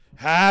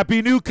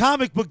Happy New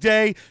Comic Book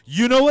Day.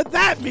 You know what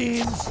that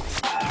means.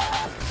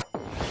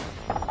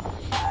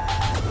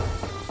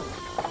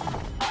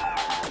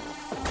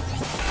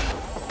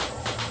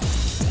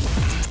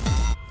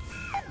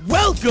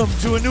 Welcome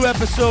to a new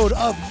episode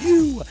of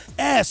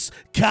U.S.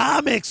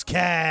 Comics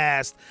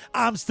Cast.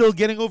 I'm still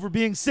getting over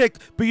being sick,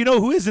 but you know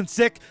who isn't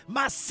sick?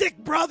 My sick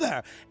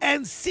brother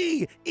and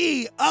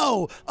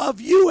CEO of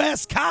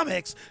U.S.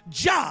 Comics,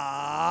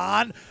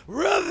 John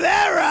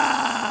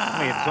Rivera.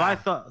 Wait,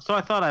 so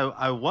I thought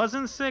I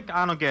wasn't sick?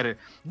 I don't get it.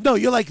 No,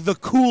 you're like the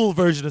cool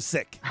version of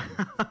sick.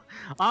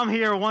 I'm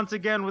here once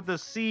again with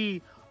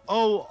the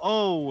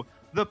COO,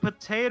 the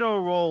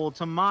potato roll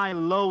to my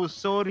low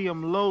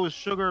sodium, low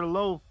sugar,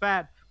 low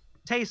fat,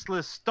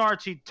 tasteless,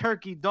 starchy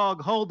turkey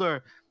dog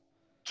holder,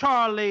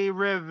 Charlie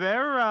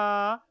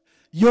Rivera.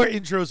 Your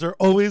intros are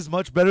always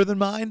much better than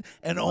mine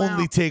and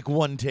only take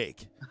one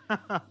take.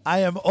 I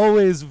am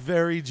always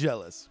very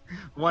jealous.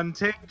 One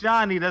take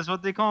Johnny, that's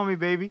what they call me,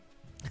 baby.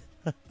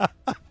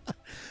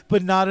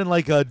 But not in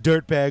like a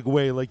dirtbag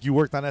way, like you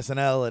worked on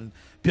SNL and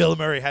Bill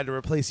Murray had to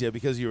replace you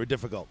because you were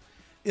difficult.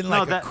 In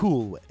like a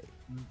cool way.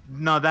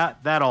 No,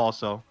 that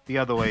also. The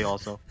other way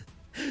also.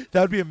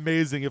 That would be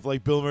amazing if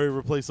like Bill Murray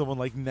replaced someone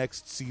like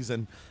next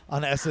season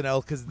on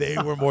SNL because they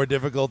were more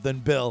difficult than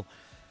Bill.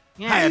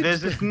 Yeah,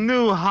 there's this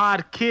new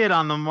hot kid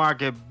on the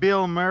market,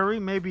 Bill Murray.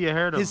 Maybe you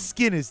heard of him. His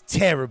skin is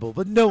terrible,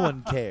 but no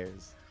one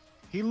cares.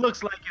 He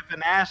looks like if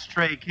an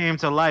ashtray came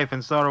to life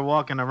and started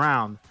walking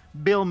around.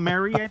 Bill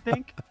Murray, I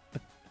think.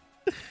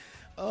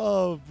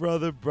 Oh,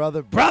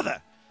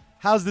 brother.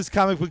 How's this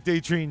comic book day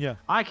treating you?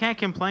 I can't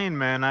complain,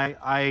 man.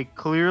 I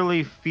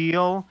clearly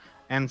feel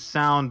and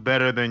sound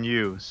better than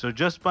you. So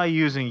just by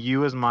using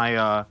you as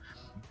my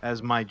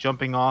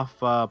jumping off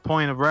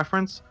point of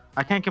reference,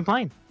 I can't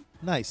complain.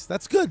 Nice.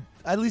 That's good.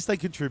 At least I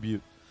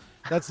contribute.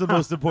 That's the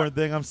most important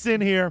thing. I'm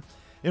sitting here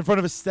in front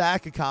of a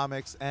stack of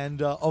comics,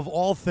 and of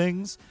all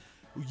things,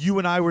 you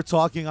and I were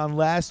talking on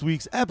last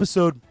week's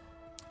episode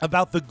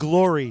about the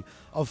glory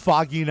of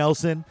Foggy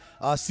Nelson.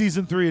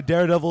 Season 3 of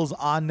Daredevil's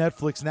on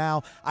Netflix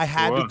now. I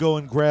had to go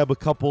and grab a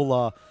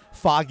couple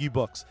Foggy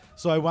books.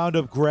 So I wound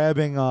up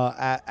grabbing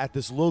at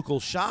this local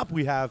shop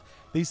we have.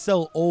 They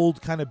sell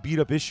old kind of beat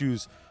up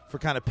issues for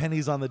kind of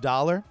pennies on the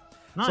dollar.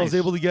 Nice. So I was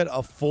able to get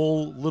a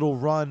full little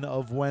run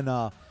of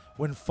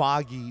when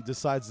Foggy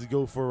decides to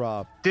go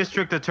for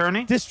District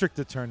Attorney.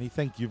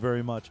 Thank you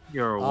very much.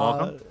 You're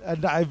welcome.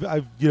 And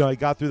I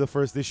got through the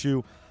first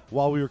issue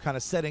while we were kind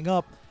of setting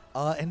up.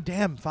 And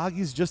damn,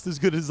 Foggy's just as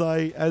good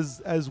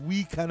as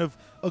we kind of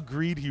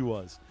agreed he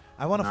was.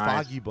 I want a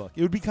Foggy book.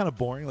 It would be kind of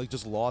boring, like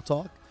just law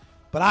talk,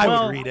 but I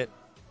would read it.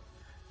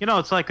 You know,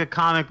 it's like a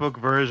comic book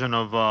version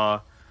of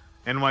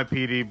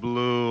NYPD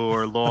Blue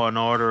or Law and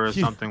Order or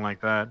something like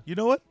that. You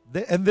know what?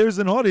 And there's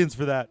an audience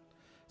for that.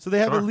 So they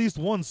have at least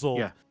one sold.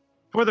 Yeah.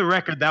 For the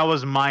record, that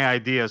was my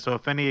idea. So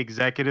if any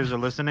executives are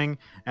listening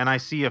and I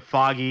see a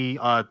Foggy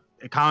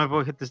comic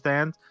book hit the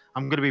stands,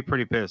 I'm going to be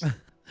pretty pissed.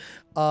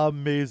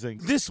 Amazing.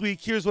 This week,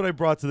 here's what I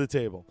brought to the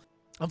table.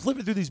 I'm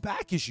flipping through these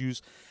back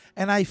issues,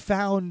 and I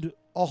found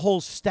a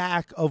whole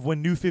stack of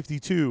when New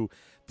 52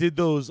 did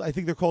those, I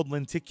think they're called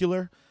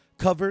lenticular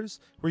covers,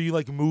 where you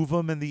like move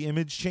them and the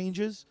image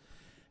changes.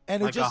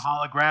 And like a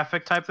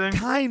holographic type thing?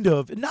 Kind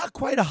of. Not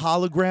quite a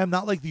hologram,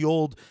 not like the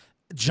old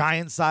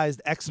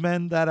giant-sized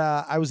X-Men that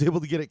I was able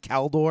to get at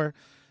Caldor.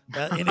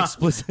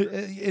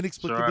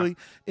 Inexplicably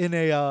in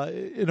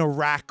a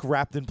rack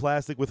wrapped in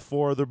plastic with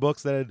 4 other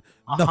books that had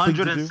nothing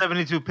to do.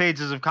 172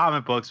 pages of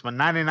comic books for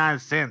 99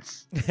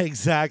 cents.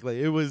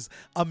 Exactly. It was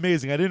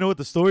amazing. I didn't know what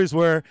the stories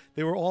were.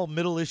 They were all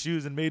middle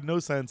issues and made no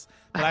sense,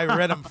 but I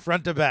read them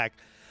front to back.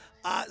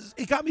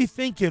 It got me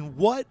thinking,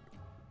 what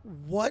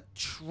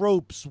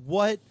tropes,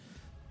 what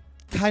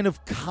kind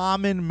of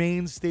common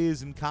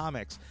mainstays in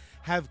comics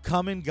have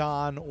come and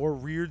gone or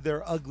reared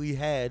their ugly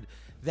head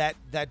that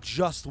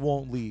just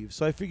won't leave.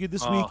 So I figured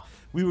this week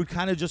we would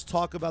kind of just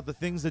talk about the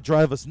things that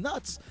drive us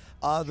nuts,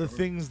 the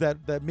things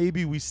that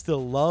maybe we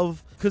still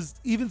love. Because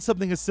even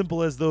something as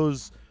simple as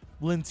those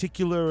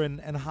lenticular and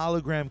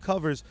hologram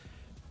covers,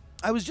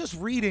 I was just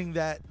reading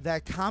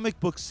that comic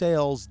book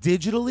sales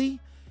digitally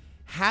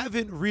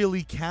haven't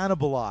really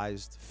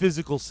cannibalized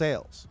physical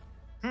sales.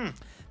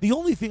 The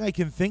only thing I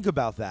can think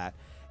about that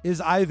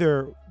is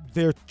either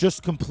they're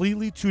just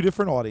completely two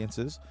different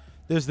audiences.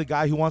 There's the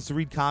guy who wants to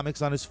read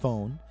comics on his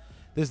phone.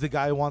 There's the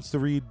guy who wants to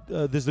read.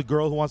 There's the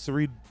girl who wants to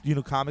read,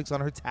 comics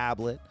on her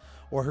tablet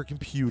or her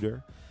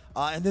computer.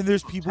 And then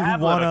there's people who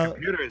want to.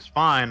 Computer is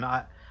fine.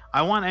 I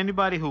want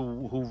anybody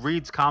who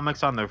reads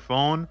comics on their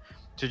phone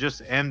to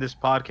just end this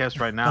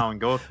podcast right now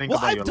and go think about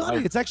your life. Well, I've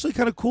done it. It's actually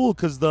kind of cool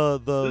because the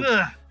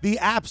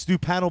apps do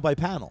panel by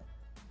panel.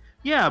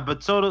 Yeah,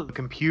 but so do the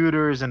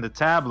computers and the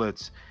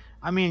tablets.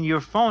 I mean,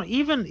 your phone.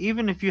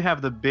 Even if you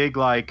have the big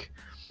like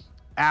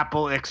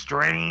Apple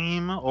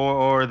Extreme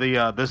or the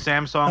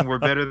Samsung were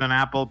better than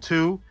Apple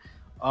II.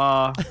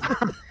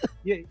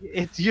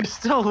 You're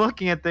still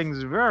looking at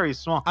things very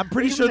small. I'm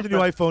pretty sure the new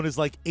iPhone is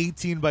like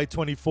 18 by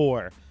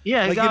 24.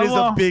 Yeah, like it is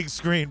a big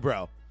screen,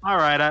 bro. All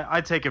right,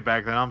 I take it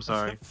back then. I'm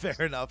sorry.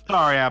 Fair enough.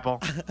 Sorry,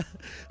 Apple.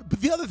 But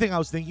the other thing I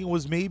was thinking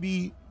was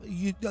maybe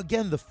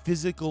again the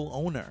physical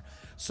owner.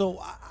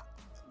 So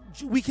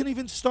we can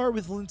even start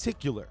with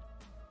lenticular.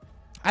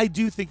 I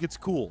do think it's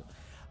cool.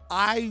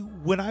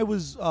 When I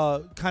was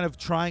kind of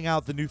trying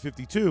out the New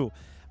 52,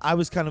 I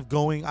was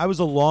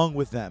along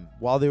with them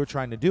while they were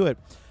trying to do it.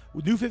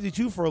 New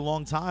 52 for a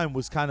long time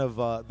was kind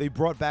of they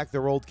brought back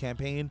their old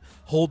campaign,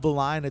 Hold the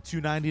Line at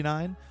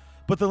 $2.99,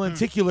 but the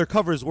lenticular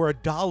covers were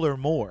 $1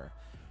 more.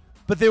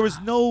 But there was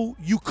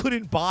you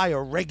couldn't buy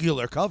a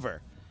regular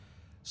cover.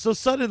 So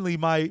suddenly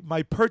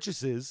my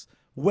purchases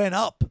went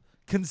up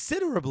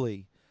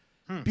considerably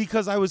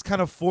because I was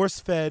kind of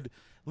force-fed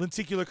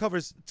lenticular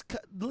covers.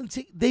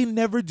 They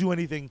never do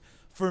anything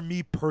for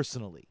me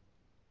personally.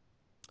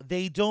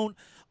 They don't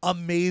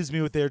amaze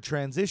me with their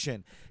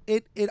transition.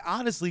 It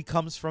honestly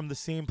comes from the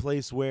same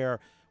place where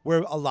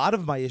a lot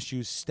of my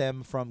issues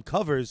stem from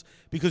covers,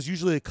 because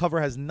usually the cover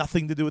has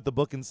nothing to do with the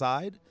book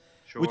inside,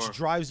 which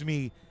drives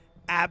me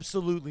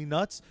absolutely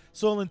nuts.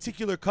 So a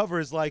lenticular cover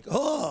is like,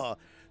 oh,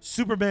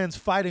 Superman's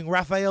fighting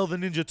Raphael the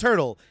Ninja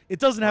Turtle. It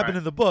doesn't happen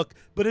in the book,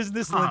 but isn't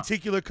this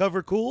lenticular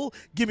cover cool?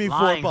 Give me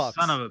Lying $4.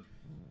 Son of a...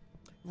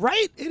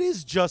 Right? It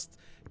is just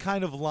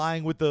kind of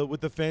lying with the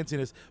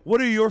fanciness. What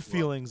are your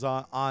feelings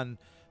on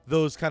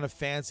those kind of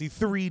fancy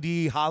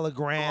 3D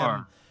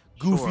hologram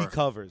goofy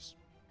covers?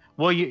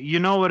 Well, you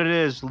know what it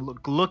is.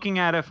 Looking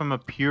at it from a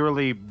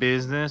purely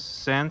business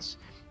sense,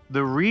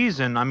 the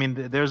reason, I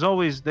mean, there's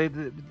always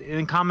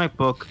in comic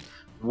book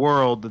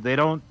world,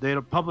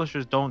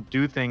 publishers don't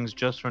do things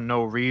just for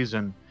no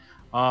reason.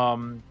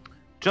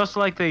 Just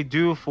like they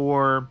do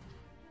for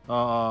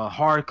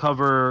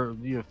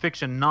hardcover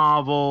fiction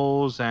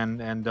novels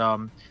and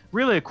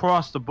really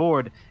across the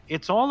board,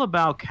 it's all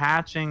about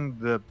catching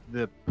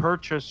the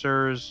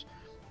purchaser's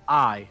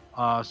eye.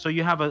 So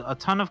you have a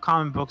ton of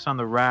comic books on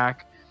the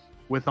rack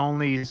with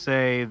only,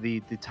 say,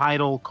 the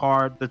title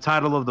card, the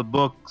title of the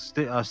book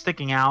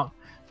sticking out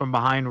from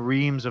behind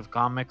reams of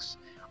comics.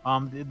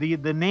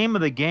 The name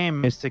of the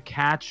game is to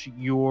catch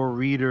your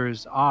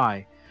reader's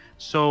eye.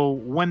 So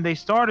when they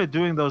started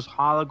doing those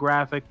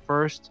holographic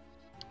first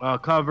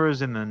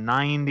covers in the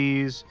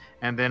 90s,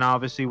 and then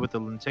obviously with the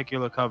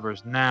lenticular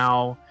covers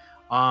now,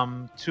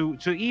 to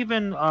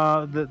even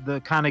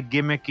the kind of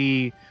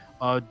gimmicky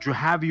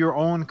have your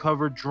own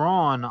cover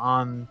drawn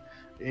on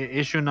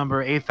issue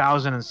number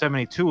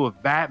 8072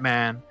 of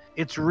Batman.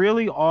 It's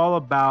really all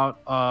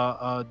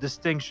about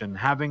distinction,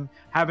 having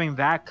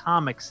that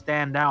comic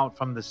stand out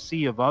from the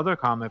sea of other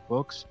comic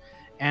books,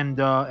 and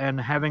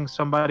having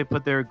somebody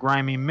put their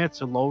grimy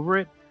mitts all over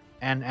it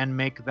and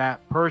make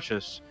that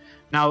purchase.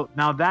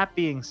 Now that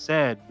being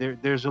said,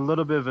 there's a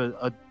little bit of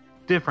a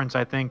difference,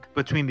 I think,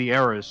 between the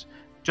eras,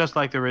 just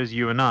like there is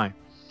you and I.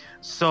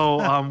 So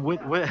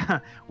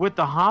with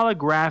the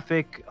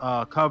holographic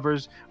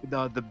covers,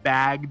 the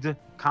bagged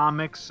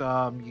comics,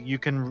 you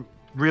can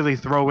really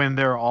throw in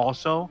there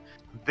also.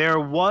 There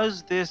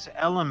was this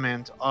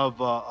element of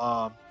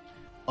a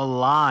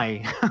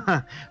lie,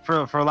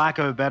 for lack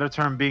of a better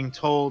term, being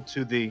told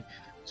to the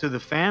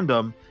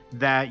fandom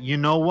that, you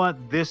know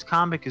what, this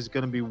comic is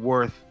going to be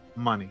worth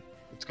money.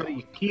 It's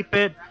going to, keep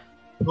it,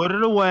 put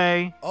it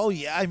away. Oh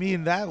yeah, I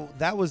mean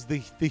that was the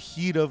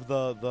heat of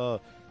the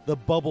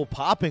bubble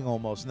popping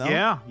almost. No.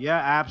 Yeah,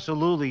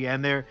 absolutely.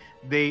 And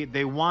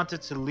they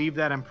wanted to leave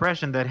that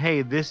impression that,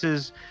 hey, this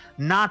is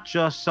not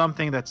just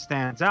something that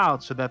stands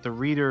out so that the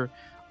reader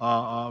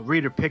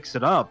picks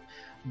it up,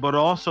 but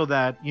also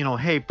that,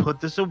 hey,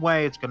 put this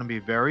away. It's going to be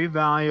very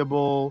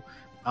valuable.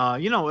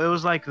 It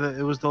was like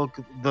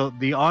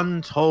the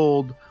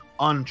untold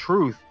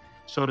untruth,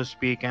 so to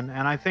speak. And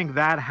I think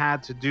that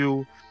had to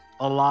do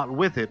a lot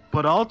with it.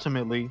 But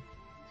ultimately,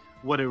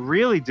 what it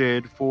really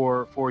did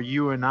for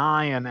you and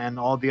I and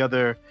all the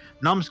other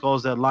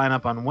numbskulls that line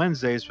up on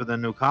Wednesdays for the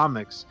new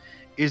comics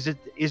is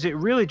it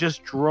really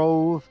just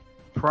drove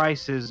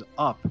prices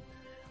up.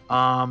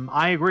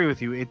 I agree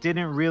with you. It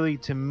didn't really,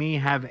 to me,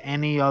 have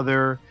any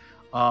other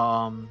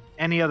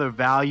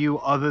value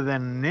other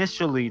than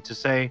initially to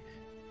say,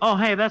 oh,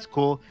 hey, that's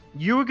cool.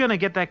 You were gonna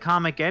get that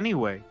comic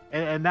anyway,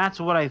 and that's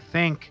what I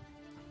think.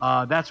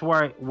 That's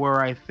where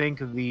I think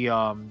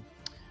the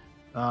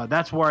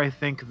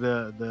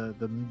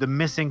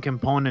missing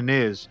component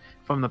is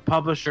from the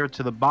publisher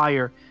to the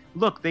buyer.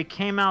 Look, they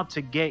came out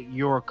to get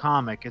your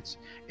comic.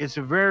 It's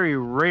very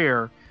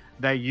rare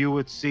that you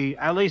would see,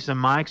 at least in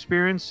my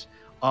experience,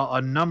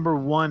 a number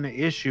one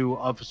issue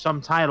of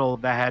some title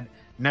that had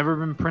never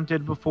been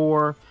printed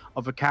before,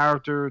 of a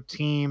character,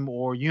 team,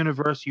 or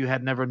universe you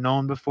had never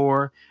known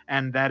before,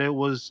 and that it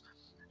was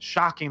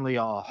shockingly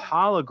a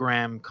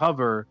hologram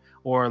cover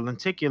or a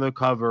lenticular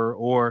cover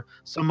or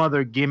some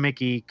other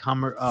gimmicky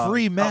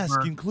free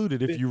mask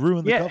included if you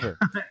ruin the cover.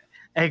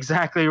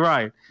 Exactly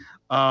right.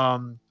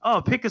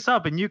 Pick us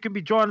up and you can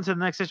be drawn into the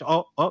next issue.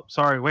 Oh,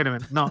 sorry, wait a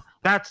minute. No,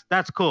 that's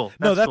cool.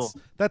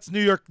 That's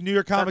New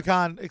York Comic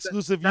Con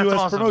exclusive US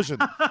awesome. promotion.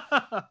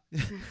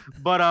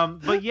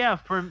 But yeah,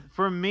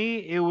 for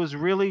me, it was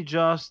really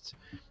just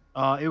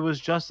It was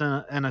just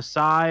an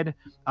aside.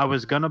 I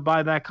was gonna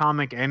buy that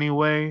comic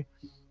anyway.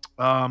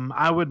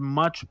 I would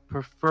much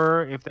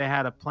prefer if they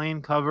had a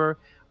plain cover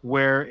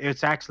where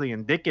it's actually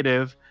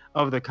indicative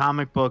of the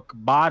comic book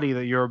body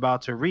that you're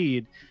about to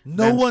read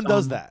No than one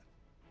does some. that.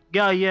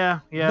 Yeah.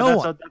 No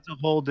one. That's a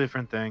whole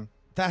different thing.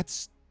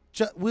 That's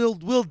just,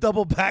 we'll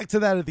double back to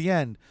that at the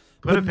end.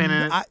 Put But a pin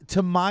in it.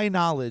 to my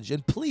knowledge,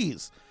 and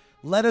please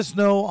let us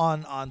know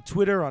on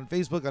Twitter, on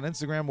Facebook, on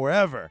Instagram,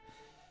 wherever,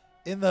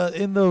 in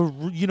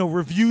the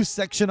review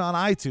section on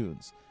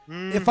iTunes.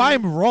 If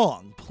I'm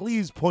wrong,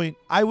 please point.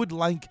 I would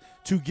like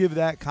to give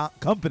that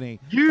company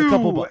a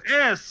couple bucks.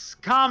 US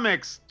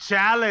Comics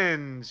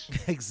Challenge.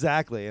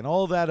 Exactly, and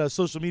all that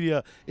social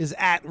media is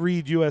at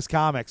Read US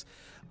Comics.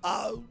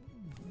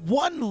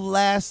 One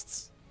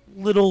last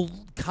little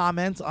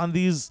comment on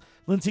these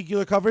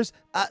lenticular covers.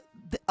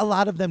 A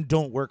lot of them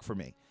don't work for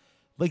me.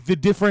 Like the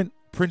different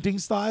printing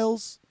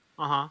styles,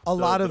 a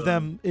lot of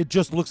them, it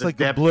just looks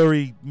like a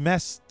blurry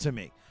mess to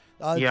me.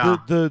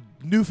 The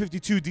new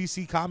 52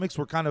 DC comics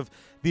were kind of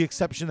the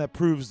exception that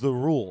proves the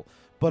rule.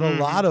 But a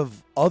lot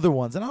of other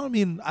ones, and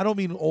I don't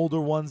mean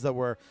older ones that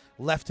were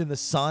left in the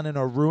sun and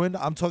are ruined.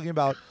 I'm talking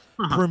about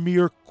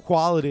premiere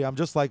quality. I'm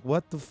just like,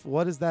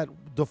 what is that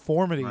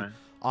deformity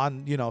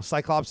on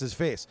Cyclops'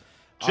 face?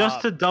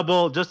 Just to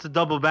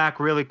double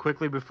back really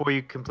quickly before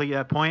you complete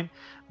that point,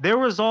 there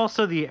was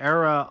also the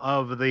era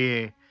of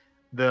the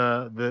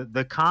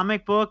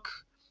comic book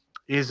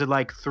is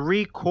like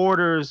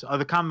 3/4 of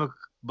the comic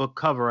book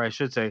cover, I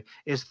should say,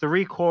 is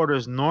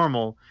 3/4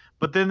 normal,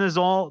 but then there's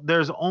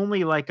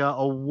only like a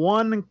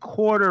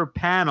 1/4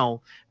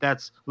 panel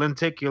that's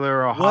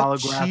lenticular or What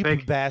holographic.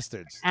 cheap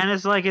bastards. And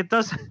it's like it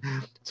doesn't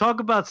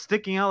talk about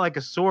sticking out like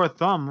a sore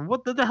thumb.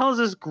 What the hell is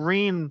this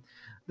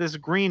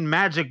green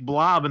magic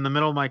blob in the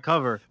middle of my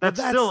cover? That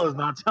still is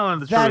not telling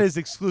the truth. That is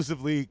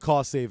exclusively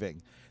cost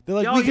saving. They're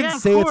like, Oh, we can yeah,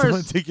 of say it's a course.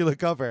 lenticular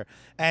cover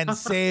and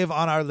save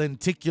on our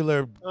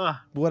lenticular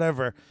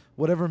whatever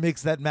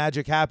makes that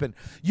magic happen.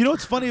 You know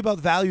what's funny about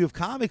the value of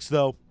comics,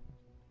 though,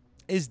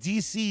 is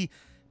DC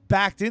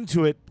backed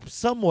into it,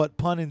 somewhat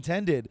pun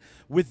intended,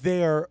 with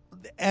their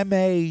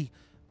MA,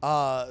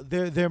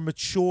 their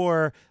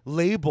mature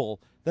label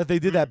that they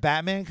did that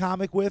Batman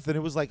comic with, and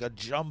it was like a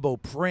jumbo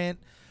print.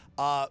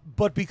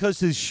 But because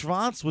his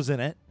Schwanz was in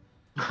it,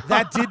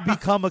 that did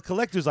become a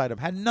collector's item.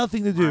 Had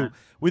nothing to do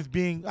with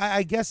being,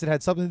 I guess it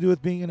had something to do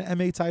with being an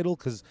MA title,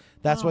 because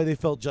that's why they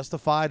felt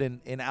justified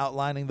in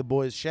outlining the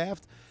boy's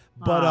shaft.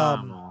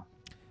 But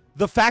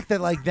the fact that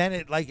then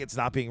it's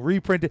not being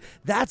reprinted,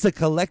 that's a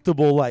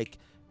collectible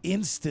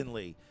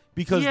instantly,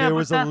 because there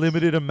was a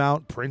limited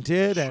amount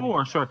printed.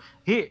 Sure.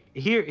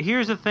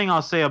 Here's the thing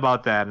I'll say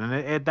about that,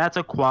 and that's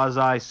a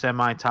quasi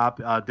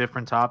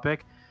different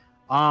topic.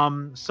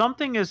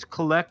 Something is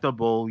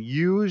collectible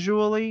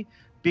usually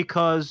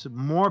because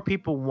more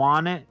people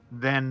want it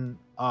than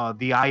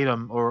the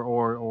item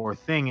or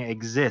thing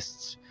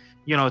exists.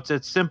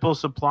 It's simple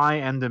supply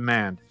and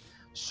demand.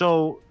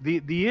 So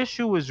the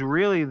issue is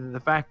really the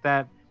fact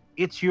that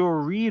it's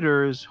your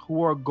readers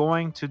who are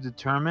going to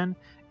determine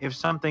if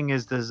something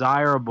is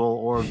desirable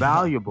or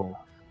valuable.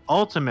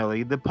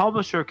 Ultimately, the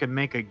publisher can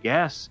make a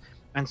guess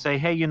and say,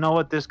 hey, you know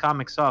what, this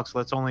comic sucks.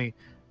 Let's only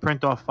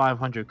print off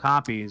 500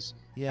 copies,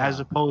 as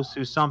opposed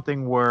to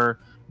something where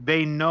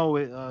they know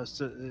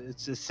it's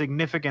a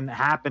significant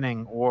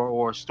happening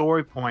or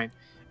story point,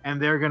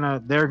 and they're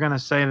gonna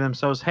say to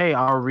themselves, hey,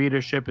 our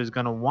readership is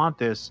gonna want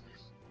this,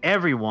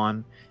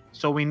 everyone,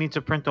 so we need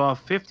to print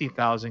off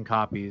 50,000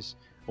 copies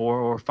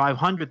or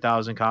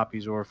 500,000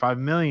 copies or 5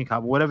 million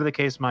copies, whatever the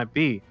case might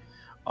be.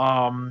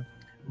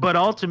 But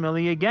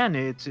ultimately, again,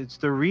 it's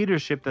the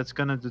readership that's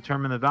going to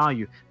determine the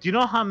value. Do you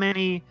know how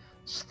many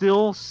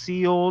still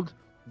sealed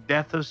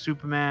Death of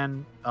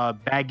Superman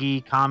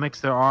baggy comics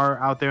there are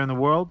out there in the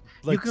world?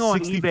 Like you can go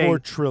 64 on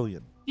eBay.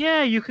 trillion.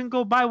 Yeah, you can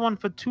go buy one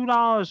for $2,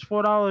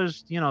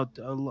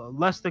 $4,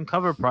 less than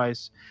cover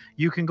price.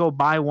 You can go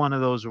buy one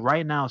of those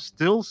right now,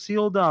 still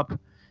sealed up,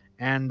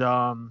 and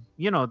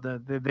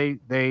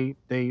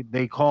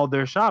they called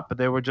their shot, but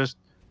they were just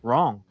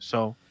wrong.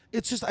 So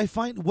it's just I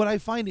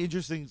find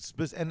interesting,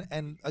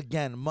 and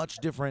again, much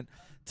different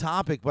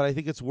topic, but I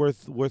think it's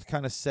worth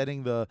kind of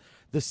setting the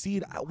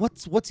seed.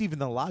 What's even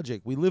the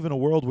logic? We live in a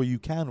world where you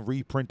can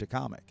reprint a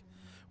comic.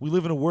 We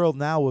live in a world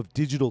now of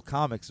digital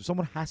comics. If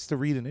someone has to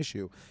read an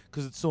issue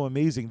because it's so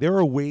amazing, there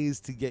are ways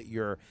to get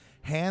your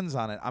hands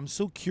on it. I'm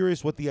so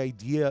curious what the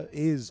idea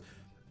is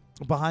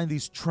behind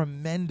these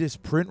tremendous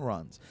print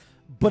runs.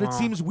 But it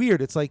seems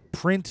weird. It's like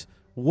print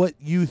what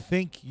you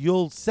think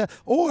you'll sell,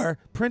 or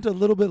print a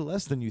little bit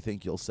less than you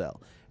think you'll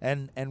sell,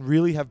 and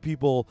really have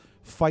people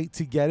fight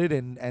to get it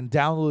and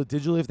download it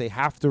digitally if they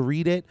have to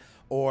read it,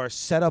 or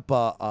set up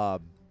a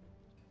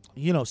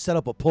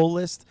pull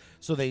list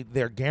so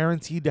they're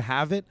guaranteed to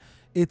have it.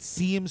 It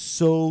seems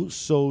so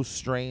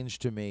strange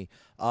to me.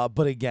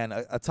 But again,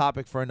 a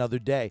topic for another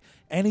day.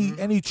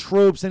 Any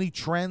tropes, any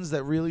trends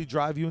that really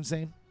drive you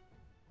insane?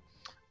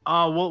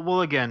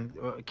 Well, again,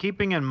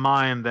 keeping in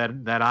mind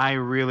that I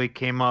really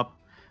came up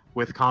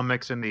with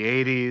comics in the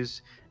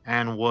 80s,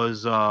 and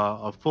was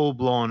a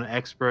full-blown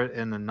expert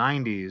in the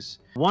 90s.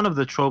 One of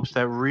the tropes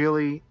that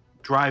really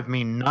drive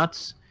me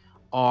nuts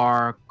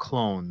are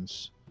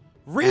clones.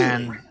 Really?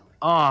 And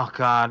oh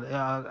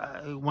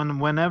god,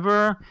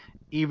 whenever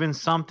even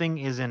something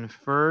is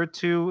inferred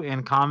to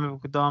in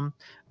comic bookdom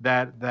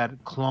that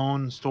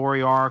clone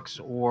story arcs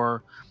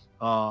or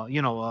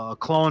a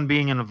clone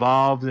being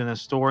involved in a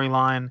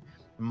storyline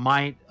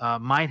might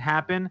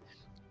happen,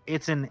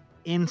 it's an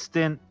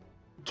instant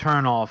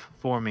turn off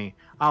for me.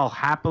 I'll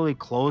happily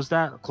close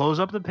up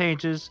the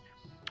pages,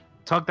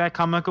 tuck that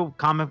comic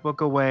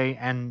book away,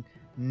 and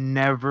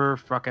never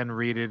fucking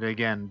read it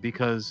again,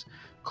 because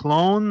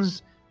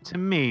clones to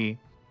me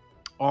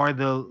are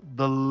the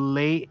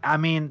late. I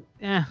mean,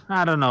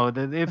 I don't know.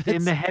 If in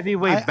It's the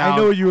heavyweight I know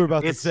bout, what you were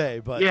about to it's say,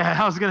 but yeah.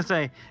 I was gonna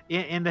say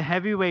in the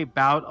heavyweight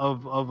bout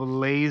of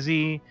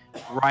lazy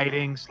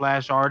writing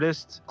slash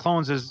artist,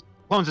 clones is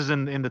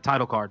in the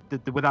title card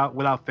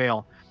without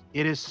fail.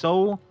 It is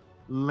so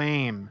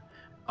lame.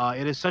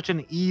 It is such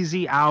an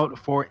easy out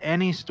for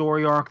any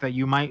story arc that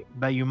you might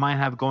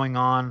have going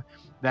on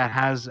that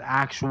has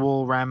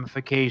actual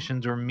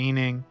ramifications or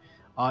meaning.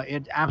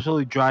 It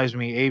absolutely drives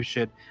me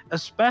apeshit,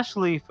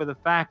 especially for the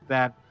fact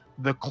that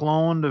the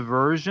cloned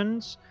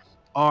versions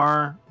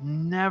are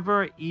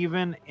never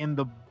even in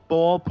the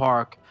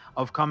ballpark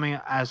of coming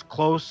as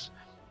close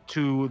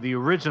to the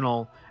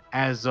original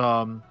as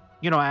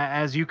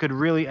as you could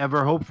really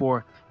ever hope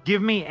for.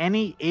 Give me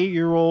any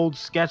 8-year-old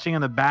sketching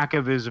in the back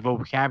of his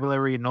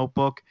vocabulary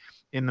notebook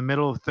in the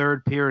middle of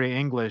third period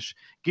English.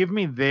 Give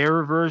me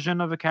their version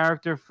of a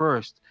character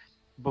first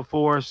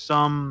before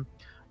some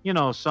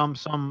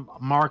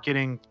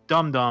marketing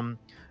dum dum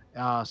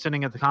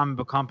sitting at the comic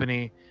book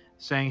company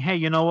saying, "Hey,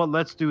 you know what?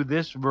 Let's do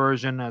this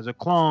version as a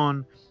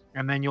clone,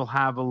 and then you'll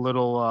have a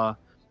little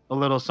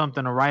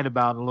something to write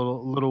about, a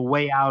little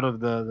way out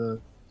of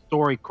the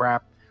story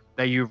crap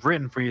that you've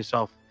written for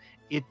yourself."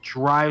 It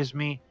drives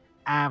me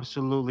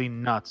absolutely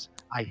nuts.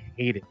 I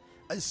hate it.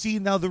 see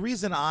now the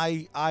reason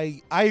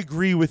I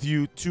agree with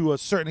you to a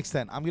certain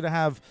extent. I'm gonna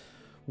have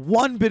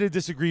one bit of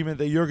disagreement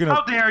that you're gonna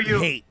How dare you?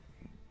 hate,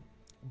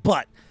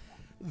 but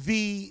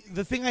the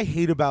thing I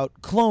hate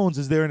about clones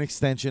is they're an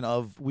extension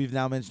of, we've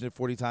now mentioned it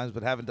 40 times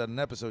but haven't done an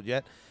episode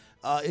yet.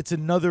 It's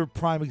another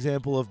prime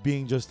example of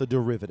being just a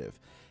derivative.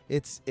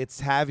 It's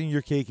having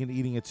your cake and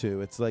eating it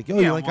too. It's like, oh,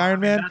 you like Iron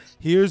Man?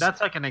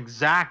 That's like an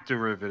exact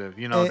derivative.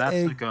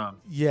 That's like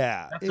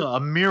yeah, a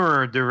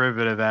mirror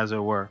derivative, as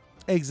it were.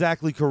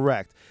 exactly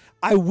correct.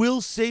 I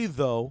will say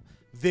though,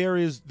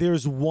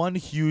 there's one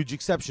huge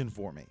exception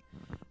for me.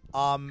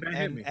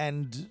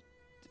 And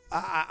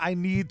I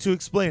need to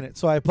explain it,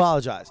 so I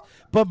apologize.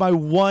 But the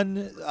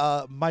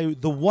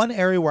one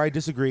area where I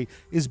disagree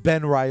is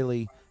Ben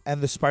Reilly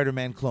and the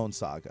Spider-Man clone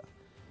saga.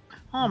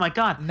 Oh my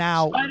God!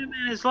 Now,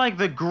 Spider-Man is like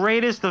the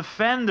greatest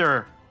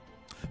offender.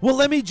 well,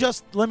 let me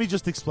just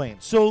explain.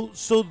 So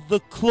the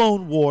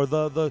Clone War,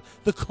 the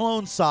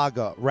Clone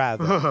Saga,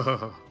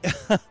 rather,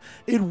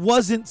 it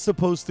wasn't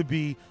supposed to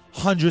be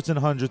hundreds and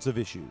hundreds of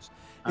issues.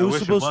 I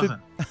wish it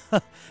wasn't.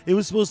 It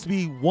was supposed to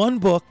be one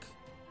book,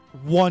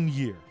 1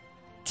 year,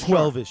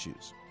 12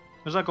 issues.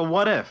 It was like a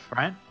what if,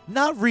 right?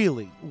 Not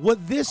really.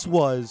 What this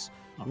was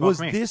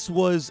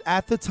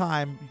at the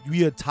time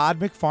we had Todd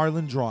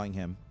McFarlane drawing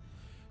him.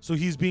 So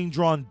he's being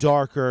drawn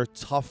darker,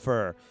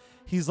 tougher.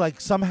 He's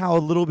like somehow a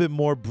little bit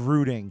more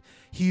brooding.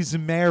 He's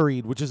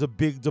married, which is a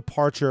big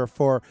departure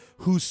for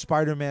who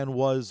Spider-Man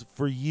was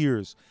for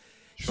years.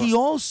 Sure. He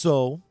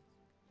also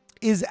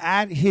is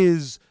at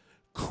his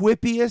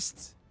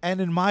quippiest and,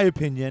 in my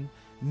opinion,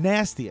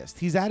 nastiest.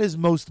 He's at his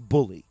most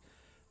bully.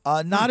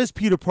 Not as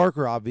Peter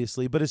Parker,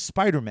 obviously, but as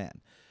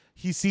Spider-Man.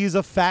 He sees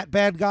a fat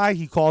bad guy,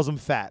 he calls him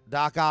fat.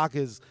 Doc Ock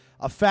is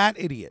a fat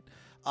idiot.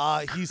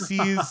 He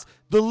sees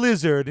the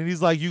Lizard, and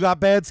he's like, you got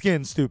bad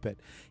skin,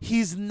 stupid.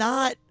 He's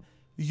not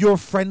your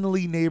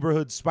friendly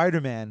neighborhood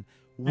Spider-Man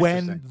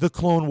when the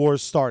Clone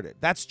Wars started.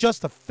 That's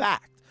just a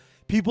fact.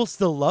 People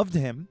still loved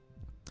him,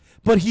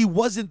 but he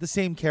wasn't the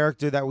same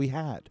character that we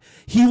had.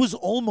 He was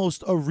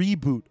almost a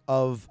reboot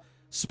of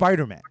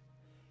Spider-Man.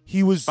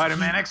 He was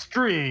Spider-Man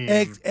Extreme.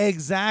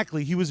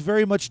 Exactly. He was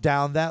very much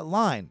down that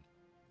line.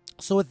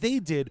 So what they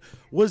did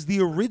was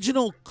the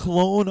original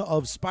clone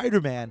of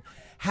Spider-Man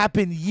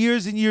happened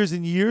years and years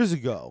and years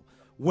ago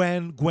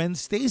when Gwen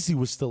Stacy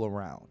was still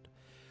around.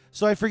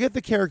 So I forget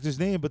the character's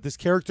name, but this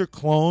character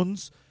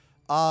clones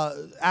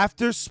it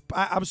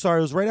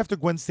was right after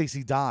Gwen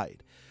Stacy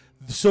died.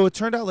 So it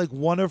turned out like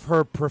one of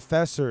her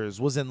professors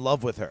was in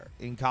love with her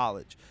in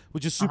college,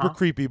 which is super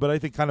creepy, but I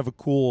think kind of a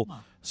cool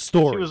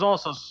story. She was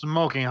also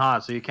smoking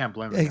hot, so you can't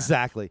blame her.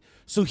 Exactly.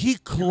 So he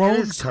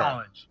clones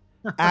her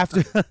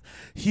after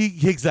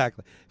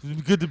exactly.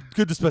 Good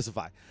to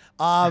specify.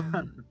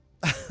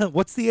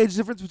 What's the age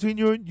difference between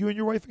you and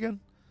your wife again?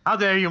 How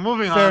dare you?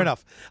 Moving on. Fair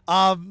enough.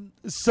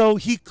 So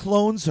he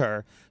clones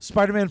her.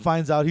 Spider-Man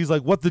finds out. He's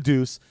like, what the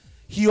deuce?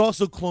 He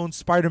also clones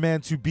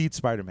Spider-Man to beat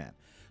Spider-Man.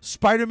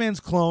 Spider-Man's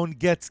clone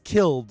gets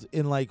killed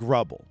in like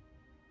rubble.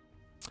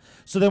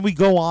 So then we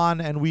go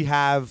on and we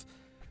have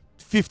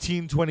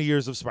 15, 20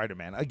 years of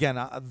Spider-Man. Again,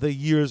 the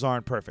years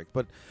aren't perfect,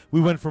 but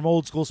we went from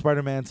old school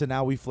Spider-Man to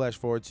now we flash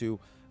forward to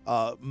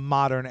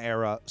modern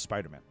era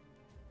Spider-Man.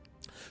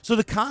 So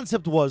the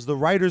concept was the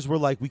writers were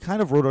like, we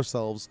kind of wrote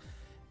ourselves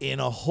in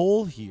a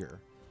hole here.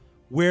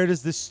 Where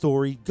does this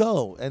story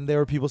go? And there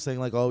were people saying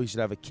like, oh, he should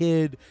have a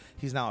kid.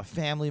 He's now a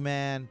family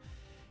man.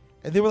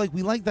 And they were like,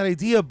 we like that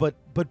idea, but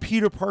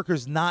Peter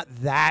Parker's not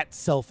that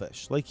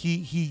selfish. Like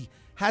he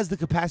has the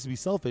capacity to be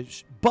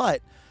selfish,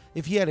 but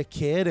if he had a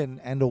kid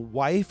and a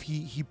wife,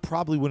 he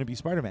probably wouldn't be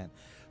Spider-Man.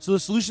 So the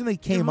solution they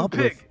came up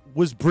with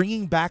was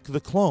bringing back the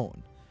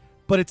clone,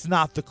 but it's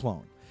not the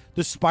clone.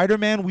 The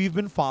Spider-Man we've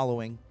been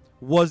following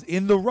was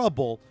in the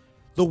rubble.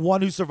 The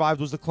one who survived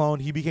was the clone.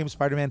 He became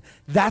Spider-Man.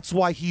 That's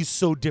why he's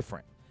so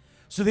different.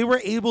 So they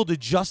were able to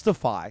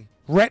justify,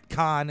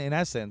 retcon in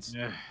essence.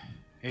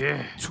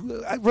 Yeah.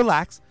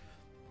 Relax.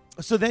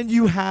 So then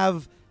you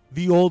have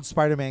the old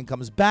Spider-Man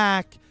comes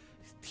back.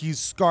 He's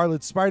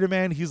Scarlet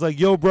Spider-Man. He's like,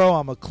 yo, bro,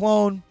 I'm a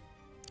clone.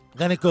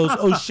 Then it goes,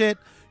 oh, shit,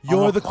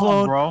 you're the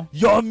clone. Bro.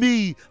 You're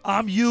me.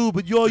 I'm you,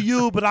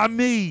 but I'm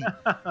me.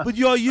 But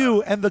you're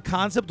you. And the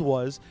concept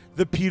was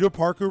the Peter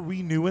Parker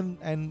we knew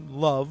and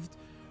loved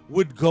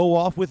would go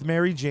off with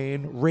Mary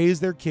Jane, raise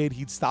their kid.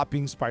 He'd stop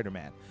being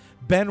Spider-Man.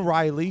 Ben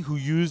Reilly, who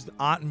used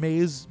Aunt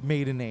May's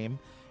maiden name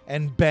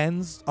and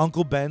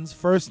Uncle Ben's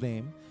first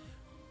name,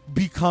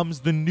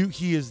 becomes the new,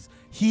 he is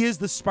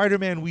the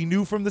Spider-Man we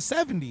knew from the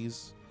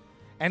 70s.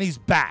 And he's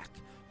back.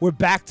 We're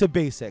back to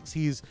basics.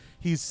 He's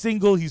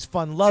single. He's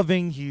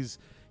fun-loving. He's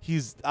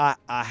a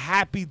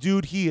happy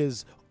dude. He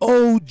is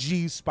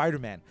OG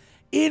Spider-Man.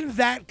 In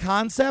that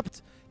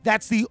concept,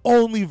 that's the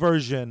only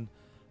version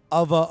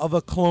of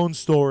a clone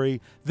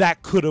story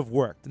that could have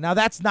worked. Now,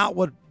 that's not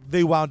what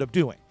they wound up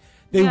doing.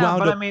 They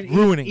wound up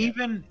ruining it.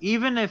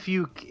 Even if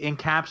you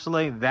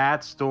encapsulate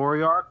that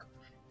story arc,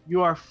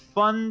 you are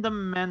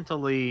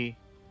fundamentally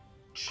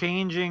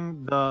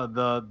changing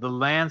the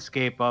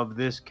landscape of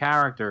this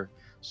character.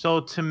 So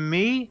to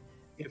me,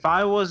 if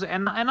I was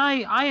and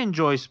I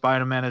enjoy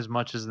Spider-Man as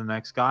much as the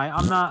next guy.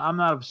 I'm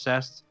not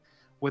obsessed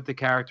with the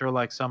character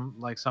like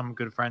some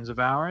good friends of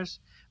ours.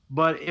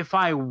 But if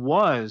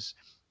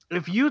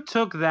you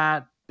took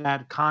that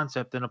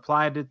concept and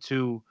applied it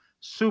to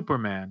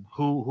Superman,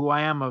 who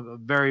I am a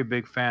very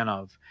big fan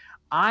of,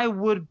 I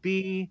would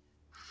be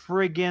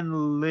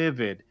friggin'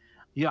 livid.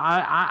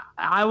 Yeah,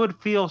 I would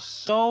feel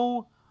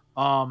so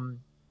Betrayed?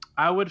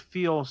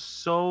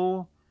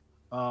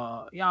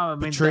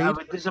 I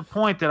would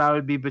disappointed. I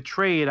would be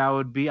betrayed.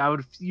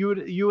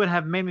 You would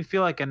have made me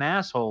feel like an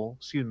asshole.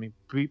 Excuse me,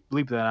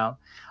 bleep that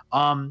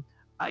out.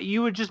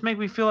 You would just make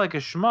me feel like a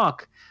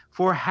schmuck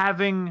for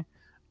having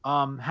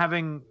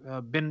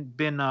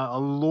been a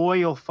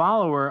loyal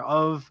follower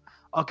of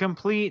a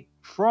complete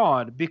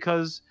fraud,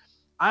 because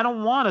I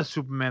don't want a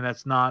Superman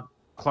that's not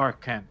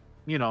Clark Kent.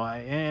 You know,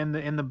 in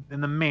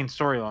the main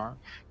story arc.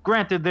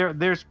 Granted,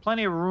 there's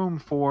plenty of room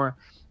for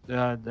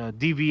the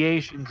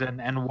deviations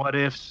and what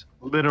ifs,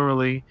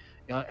 literally,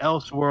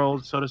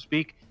 elseworlds, so to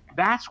speak.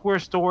 That's where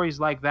stories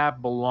like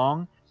that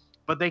belong,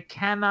 but they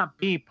cannot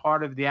be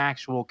part of the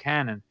actual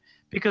canon.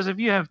 Because if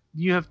you have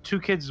two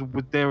kids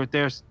with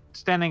they're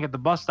standing at the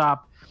bus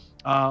stop,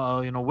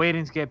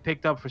 waiting to get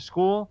picked up for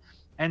school,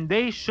 and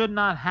they should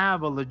not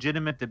have a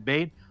legitimate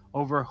debate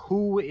over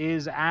who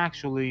is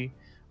actually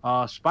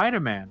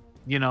Spider-Man.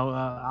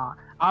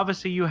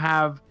 Obviously you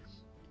have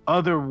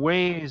other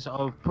ways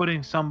of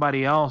putting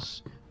somebody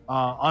else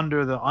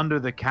under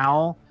the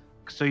cowl.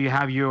 So you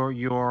have your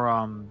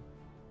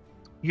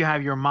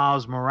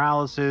Miles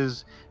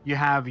Moraleses, you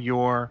have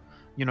your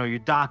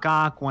Doc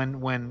Ock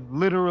when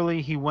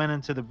literally he went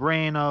into the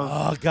brain of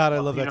oh god, I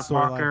love Peter that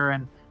storyline. Parker,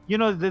 and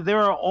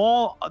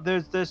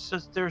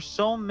there's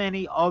so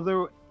many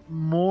other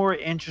more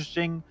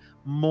interesting,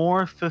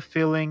 more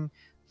fulfilling,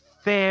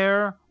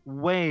 fair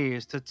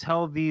ways to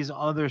tell these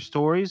other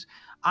stories.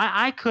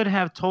 I could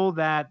have told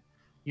that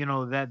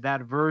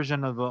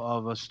version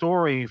of a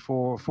story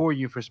for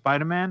you for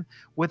Spider-Man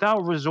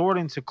without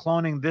resorting to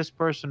cloning this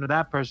person or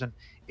that person.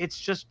 It's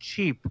just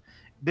cheap.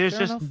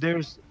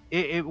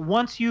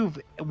 Once you've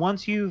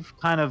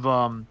kind of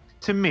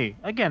to me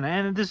again,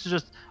 and this is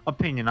just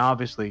opinion,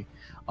 obviously.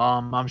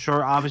 I'm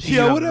sure obviously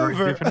you have a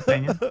very different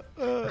opinion.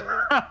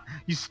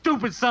 You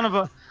stupid son of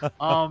a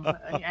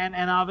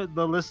and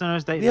the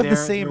listeners they're the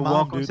same they're mom,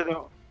 welcome dude.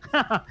 to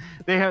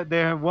their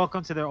they're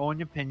welcome to their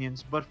own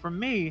opinions. But for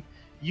me,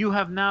 you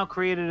have now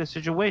created a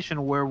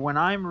situation where when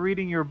I'm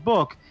reading your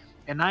book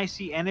and I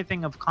see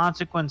anything of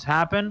consequence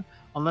happen,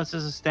 unless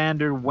it's a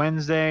standard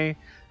Wednesday,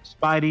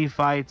 Spidey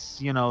fights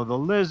the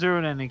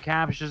Lizard and he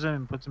captures him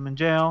and puts him in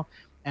jail,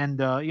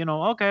 and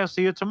okay, I'll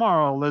see you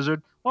tomorrow,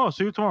 Lizard. Oh,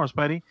 see you tomorrow,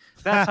 Spidey.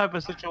 That type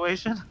of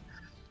situation.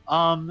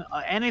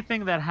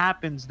 Anything that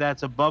happens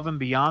that's above and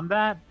beyond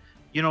that,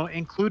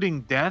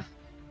 including death,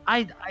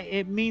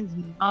 it means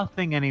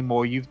nothing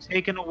anymore. You've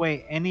taken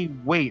away any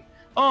weight.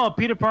 Oh,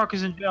 Peter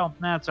Parker's in jail.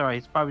 Nah, it's all right.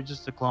 He's probably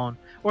just a clone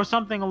or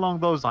something along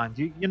those lines.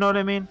 You know what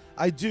I mean?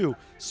 I do.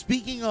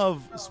 Speaking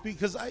of,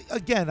 because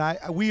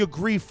we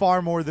agree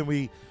far more than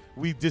we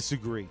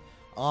disagree.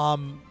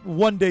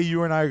 One day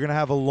you and I are gonna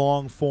have a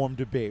long form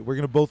debate. We're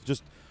gonna both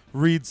just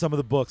read some of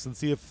the books and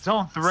see if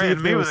Don't threaten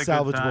they me were with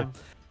a good time.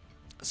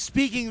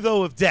 Speaking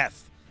though of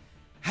death,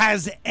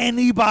 has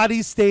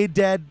anybody stayed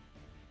dead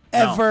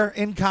No. ever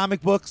in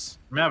comic books?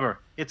 Never.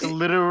 It's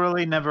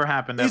literally never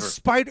happened ever.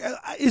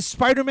 Is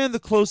Spider-Man the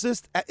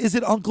closest? Is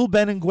it Uncle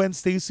Ben and Gwen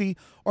Stacy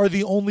are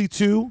the only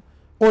two,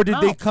 or did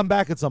they come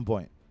back at some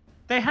point?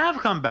 They have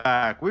come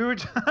back. We were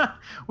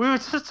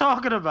just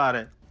talking about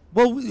it.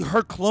 Well,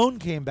 her clone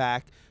came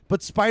back,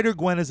 but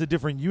Spider-Gwen is a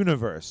different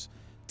universe.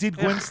 Did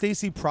Gwen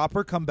Stacy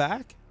proper come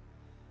back?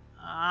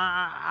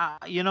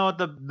 You know what,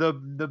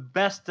 the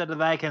best that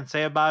I can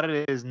say about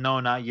it is no,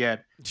 not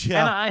yet.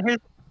 Yeah. And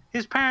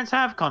his parents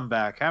have come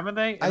back, haven't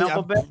they? And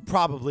Uncle Ben?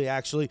 Probably,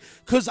 actually.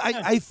 Because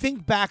I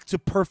think back to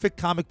perfect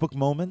comic book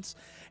moments,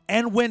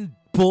 and when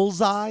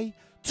Bullseye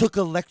took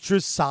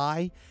Elektra's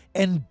sigh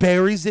and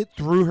buries it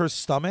through her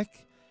stomach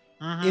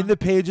in the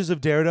pages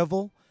of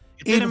Daredevil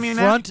in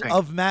front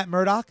of Matt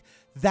Murdock,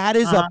 that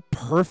is a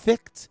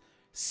perfect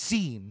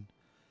scene,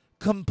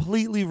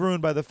 completely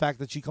ruined by the fact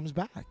that she comes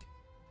back.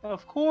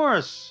 Of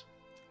course.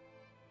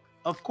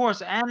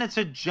 And it's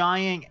a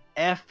giant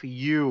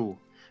F-U,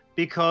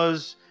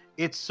 because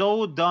it's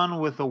so done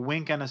with a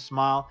wink and a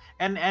smile.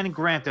 And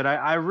granted,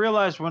 I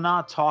realize we're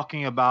not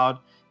talking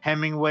about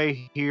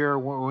Hemingway here.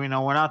 We're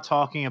not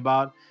talking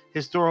about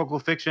historical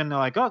fiction. They're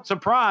like, oh,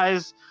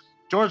 surprise,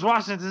 George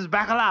Washington's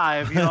back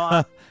alive.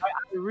 I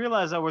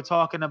realize that we're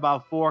talking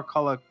about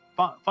four-color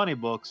funny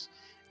books,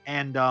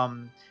 and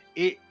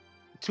it,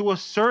 to a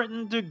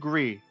certain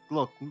degree.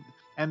 Look,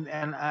 and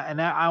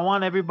I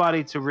want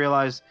everybody to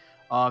realize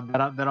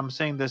that I'm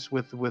saying this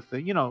with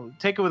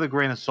take it with a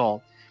grain of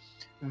salt.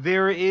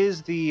 There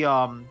is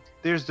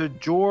there's the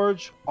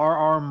George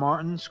R.R.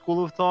 Martin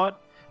school of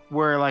thought,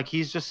 where like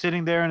he's just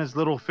sitting there in his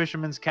little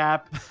fisherman's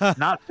cap,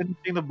 not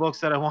finishing the books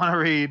that I want to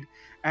read,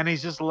 and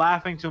he's just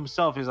laughing to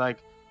himself. He's like,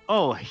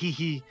 "Oh,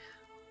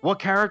 what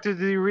character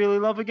did he really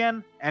love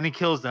again?" And he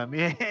kills them.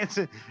 It's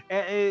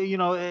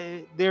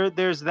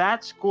there's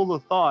that school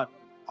of thought,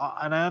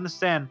 and I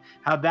understand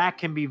how that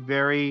can be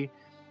very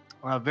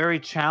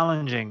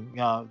challenging.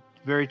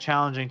 Very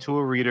challenging to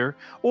a reader,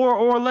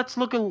 or let's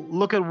look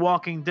at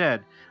Walking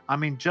Dead. I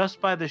mean, just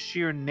by the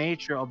sheer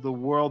nature of the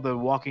world that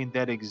Walking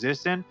Dead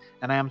exists in,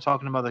 and I am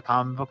talking about the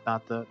comic book,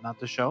 not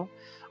the show.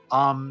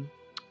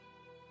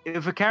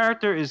 If a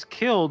character is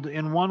killed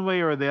in one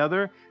way or the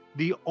other,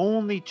 the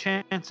only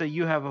chance that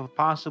you have of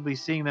possibly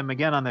seeing them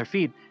again on their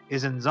feet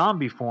is in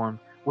zombie form,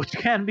 which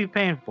can be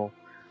painful.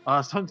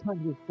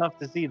 Sometimes it's tough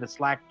to see the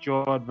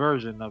slack-jawed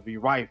version of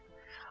your wife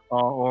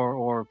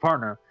or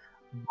partner,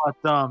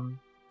 but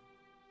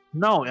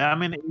no, I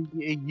mean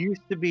it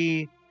used to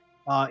be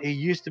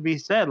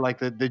said, like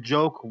the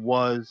joke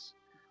was,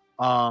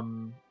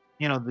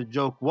 the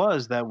joke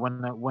was that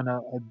when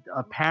a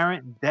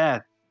apparent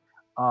death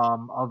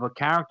of a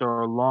character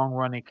or a long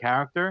running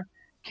character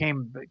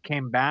came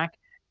back,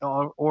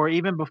 or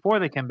even before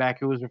they came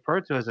back, it was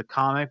referred to as a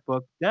comic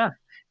book death.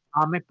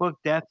 Comic book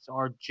deaths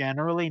are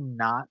generally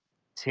not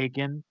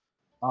taken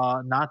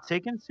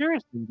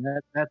seriously.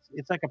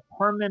 It's like a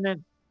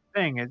permanent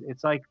thing.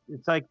 It's like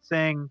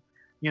saying,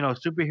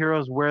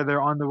 superheroes wear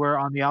their underwear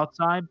on the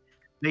outside.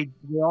 They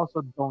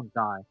also don't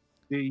die.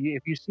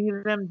 If you see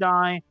them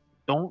die,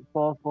 don't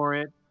fall for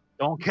it.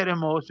 Don't get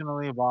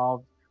emotionally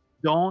involved.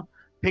 Don't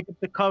pick up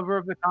the cover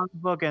of the comic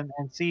book and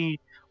see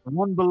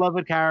one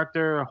beloved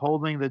character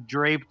holding the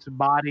draped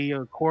body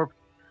or corpse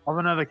of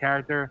another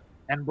character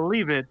and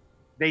believe it,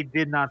 they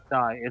did not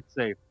die. It's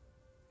safe.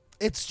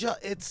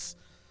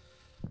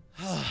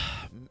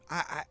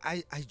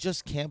 I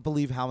just can't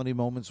believe how many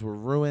moments were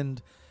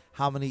ruined,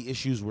 how many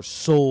issues were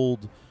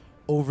sold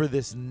over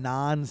this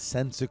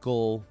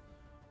nonsensical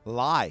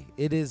lie.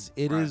 It is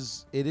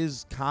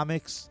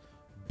comics'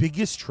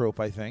 biggest trope,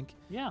 I think.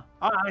 Yeah,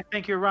 I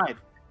think you're right.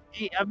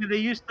 I mean, they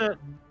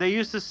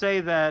used to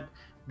say that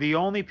the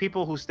only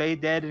people who stay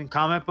dead in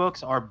comic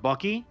books are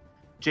Bucky,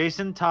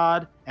 Jason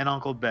Todd, and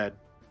Uncle Ben.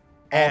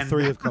 All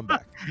three have come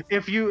back.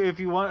 If you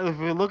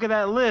look at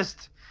that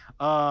list,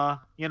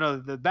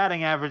 the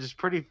batting average is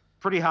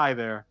pretty high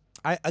there.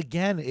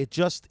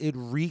 It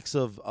reeks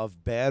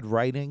of bad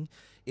writing.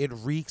 It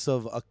reeks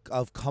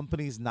of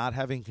companies not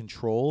having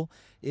control.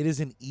 It is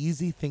an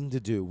easy thing to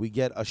do. We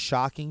get a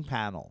shocking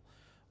panel.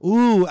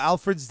 Ooh,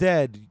 Alfred's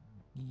dead.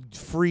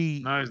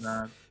 Free. No, he's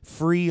not.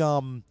 Free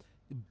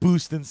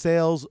boost in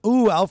sales.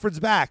 Ooh, Alfred's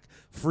back.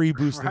 Free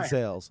boost in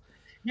sales.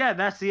 Yeah,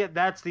 that's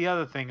the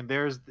other thing.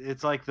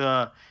 It's like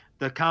the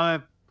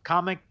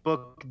comic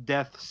book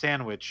death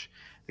sandwich.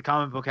 The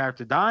comic book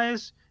character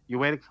dies. You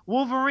wait.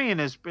 Wolverine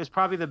is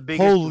probably the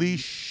biggest. Holy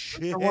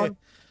shit! One.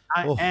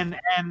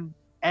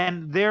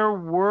 And there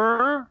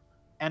were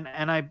and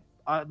I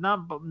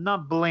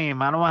not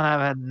blame. I don't want to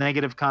have a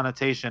negative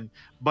connotation,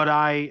 but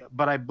I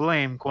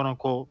blame, quote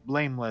unquote,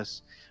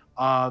 blameless.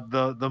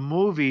 The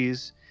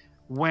movies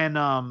when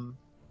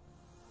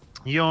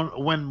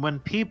when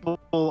people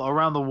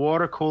around the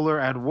water cooler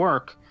at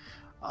work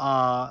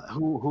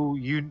who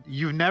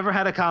you've never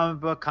had a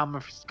comic book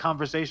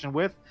conversation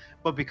with,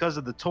 but because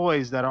of the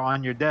toys that are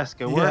on your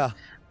desk at work,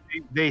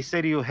 Yeah. they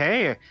say to you,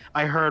 "Hey,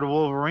 I heard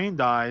Wolverine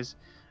dies,"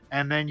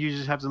 and then you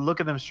just have to look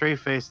at them straight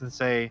faced and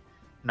say,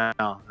 "No,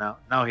 no,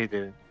 no, he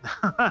didn't,"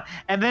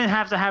 and then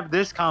have to have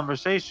this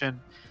conversation,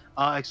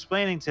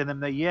 explaining to them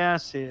that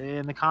yes,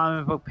 in the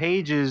comic book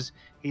pages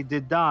he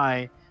did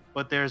die,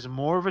 but there's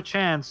more of a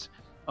chance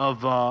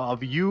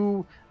of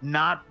you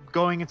not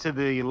going into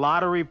the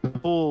lottery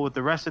pool with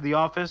the rest of the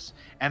office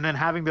and then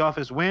having the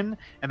office win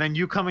and then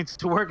you coming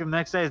to work the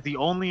next day as the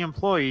only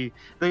employee.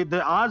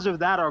 The odds of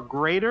that are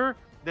greater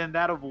than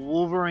that of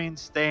Wolverine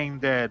staying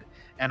dead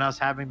and us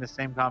having the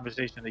same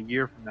conversation a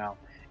year from now.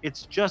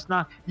 It's just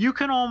not. You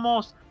can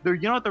almost. You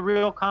know what the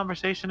real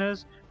conversation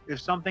is? If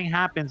something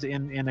happens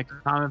in a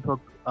comic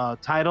book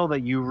title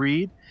that you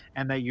read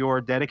and that you're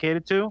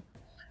dedicated to,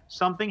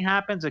 something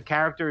happens, a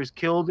character is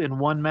killed in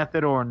one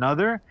method or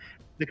another.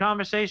 The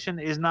conversation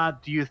is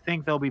not, do you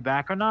think they'll be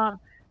back or not?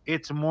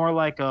 It's more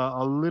like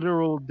a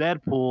literal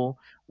Deadpool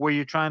where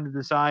you're trying to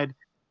decide,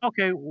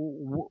 okay,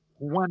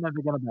 when are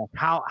they going to back?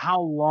 How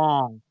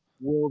long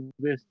will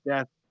this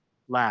death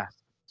last?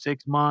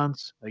 6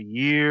 months, a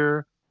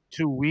year,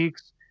 2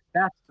 weeks?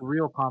 That's the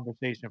real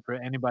conversation for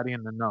anybody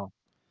in the know.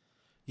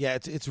 Yeah,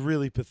 it's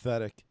really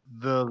pathetic.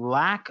 The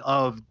lack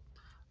of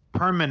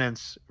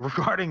permanence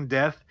regarding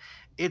death,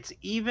 it's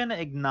even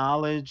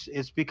acknowledged.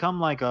 It's become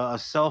like a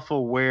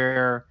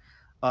self-aware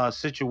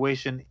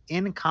situation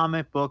in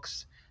comic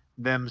books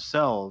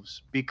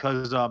themselves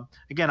because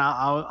again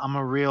I'm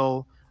a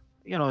real,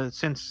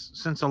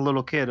 since a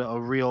little kid, a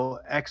real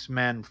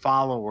X-Men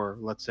follower,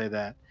 let's say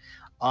that.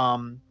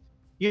 um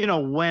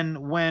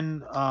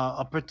when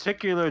a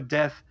particular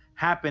death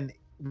happened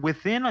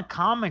within a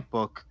comic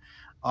book,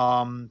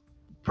 um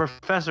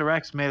Professor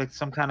X made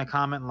some kind of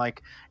comment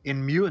like,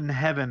 in mutant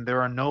heaven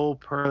there are no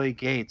pearly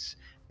gates,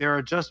 there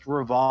are just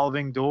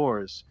revolving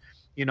doors,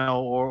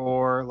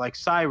 or like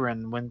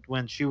Siren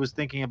when she was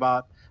thinking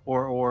about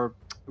or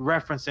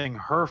referencing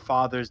her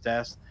father's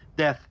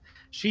death,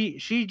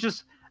 she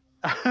just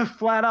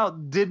flat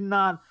out did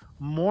not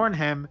mourn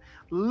him,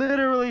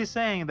 literally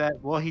saying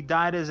that, well, he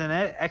died as an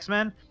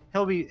X-Men,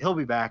 he'll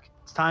be back,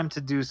 it's time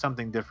to do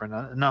something different,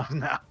 enough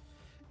now.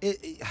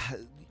 It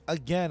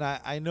again,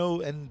 I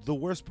know, and the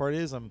worst part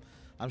is I'm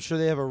sure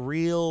they have a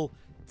real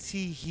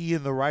tee-hee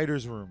in the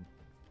writers' room.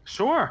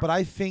 Sure. But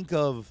I think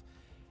of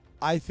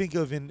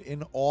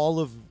in all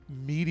of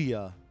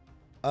media,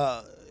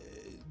 uh,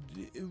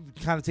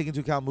 kind of take into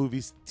account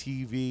movies,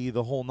 TV,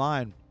 the whole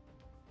nine.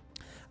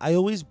 I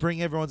always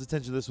bring everyone's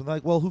attention to this one.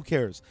 Like, well, who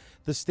cares?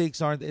 The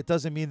stakes aren't. It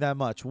doesn't mean that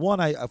much. One,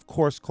 I of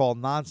course call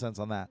nonsense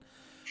on that.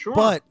 Sure.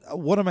 But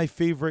one of my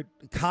favorite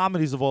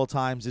comedies of all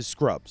times is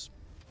Scrubs.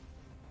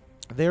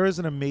 There is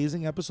an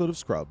amazing episode of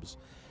Scrubs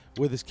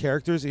where this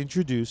character is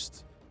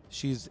introduced.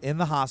 She's in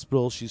the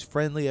hospital. She's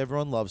friendly.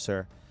 Everyone loves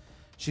her.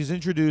 She's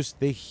introduced.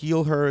 They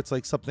heal her. It's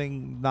like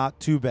something not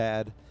too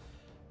bad.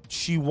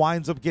 She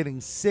winds up getting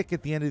sick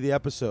at the end of the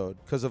episode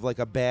because of like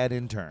a bad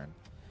intern.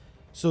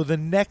 So the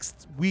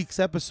next week's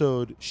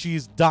episode,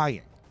 she's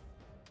dying.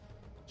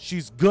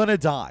 She's gonna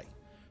die.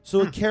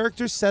 So a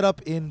character set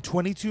up in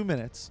 22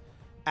 minutes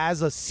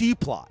as a C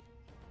plot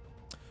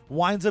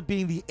winds up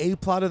being the A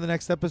plot of the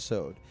next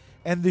episode.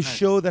 And the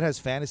show that has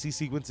fantasy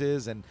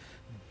sequences and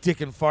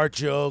dick and fart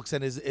jokes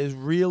and is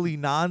really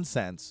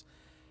nonsense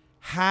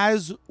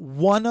has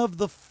one of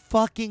the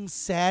fucking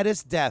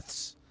saddest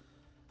deaths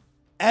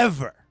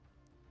ever.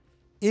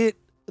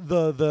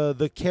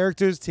 The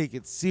characters take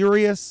it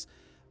serious.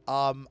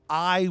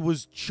 I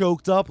was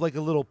choked up like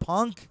a little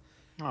punk.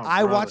 Oh,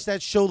 I brother. watch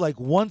that show like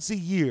once a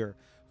year.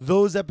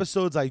 Those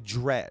episodes I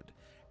dread.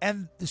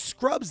 And the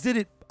Scrubs did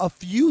it a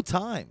few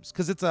times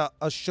because it's a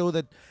show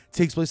that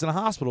takes place in a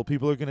hospital.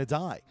 People are going to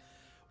die.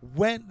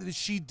 When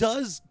she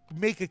does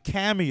make a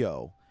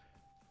cameo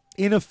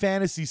in a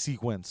fantasy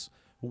sequence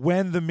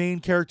when the main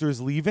character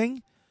is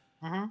leaving,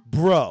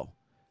 bro,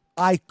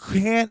 I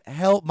can't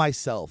help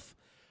myself.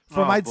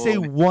 From Oh, I'd say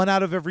boy. 1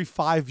 out of every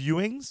 5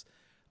 viewings,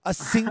 a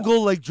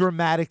single like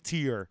dramatic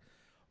tear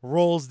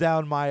rolls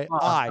down my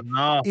eye.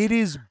 No. It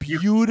is You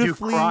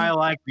beautifully cry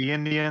like the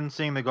Indian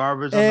seeing the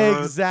garbage on the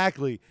road.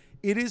 exactly.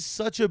 It is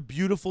such a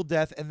beautiful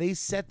death, and they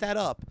set that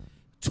up.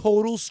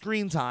 Total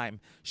screen time.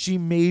 She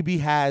maybe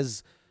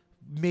has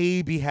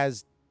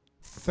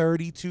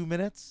 32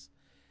 minutes.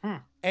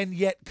 And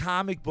yet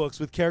comic books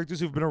with characters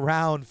who've been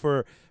around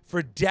for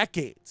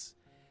decades,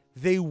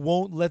 they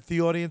won't let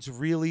the audience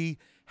really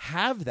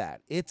have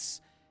that.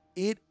 It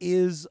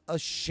is a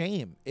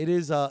shame. It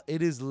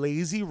is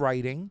lazy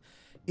writing.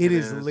 It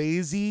is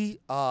lazy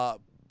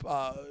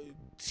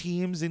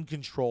teams in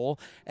control,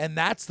 and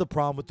that's the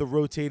problem with the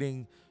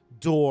rotating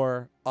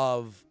door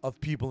of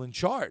people in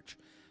charge.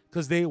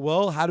 Because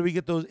how do we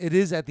get those? It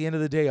is at the end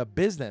of the day a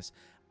business.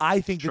 I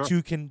think the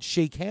two can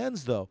shake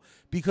hands though,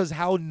 because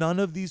how none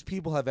of these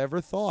people have ever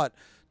thought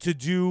to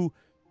do.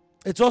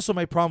 It's also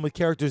my problem with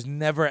characters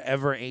never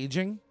ever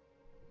aging.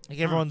 Like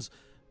everyone's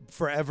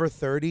forever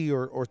 30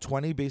 or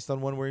 20 based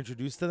on when we're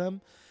introduced to them.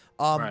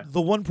 Right.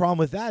 The one problem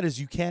with that is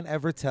you can't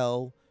ever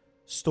tell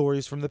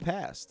stories from the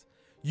past.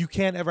 You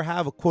can't ever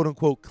have a quote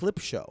unquote clip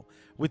show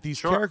with these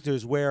Sure.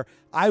 characters where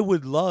I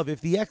would love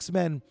if the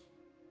X-Men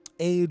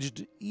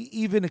aged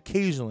even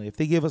occasionally, if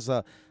they gave us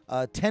a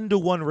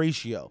 10-to-1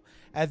 ratio.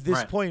 At this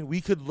Right. point, we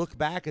could look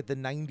back at the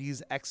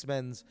 90s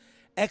X-Men's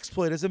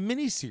exploit as a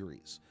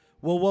miniseries.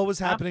 Well, what was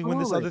happening when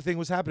this Absolutely. other thing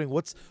was happening?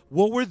 What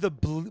were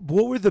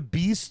the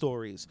B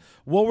stories?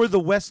 What were the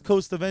West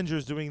Coast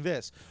Avengers doing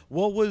this?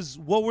 What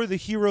were the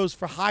Heroes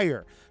for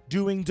Hire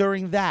doing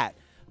during that?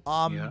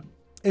 Yeah.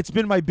 It's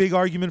been my big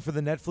argument for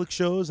the Netflix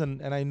shows,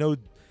 and I know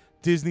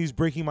Disney's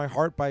breaking my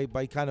heart by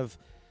kind of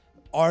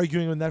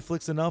arguing with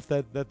Netflix enough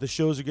that the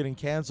shows are getting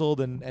canceled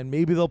and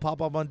maybe they'll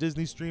pop up on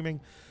Disney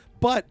streaming.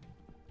 But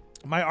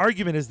my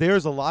argument is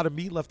there's a lot of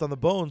meat left on the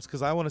bones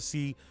because I want to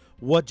see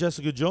what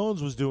Jessica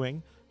Jones was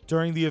doing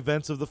during the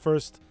events of the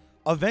first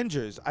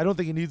Avengers. I don't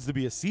think it needs to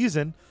be a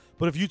season,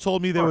 but if you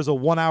told me there was a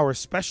 1-hour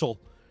special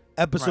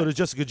episode Right. of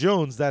Jessica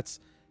Jones that's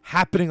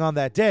happening on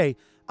that day,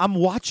 I'm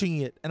watching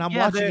it, and I'm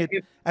Yeah, watching there-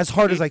 it as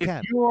hard as I if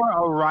can. you're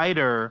a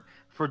writer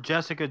for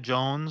Jessica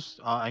Jones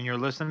and you're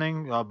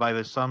listening by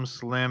the some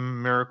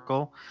slim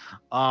miracle,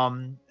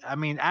 I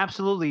mean,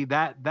 absolutely,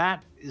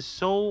 that is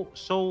so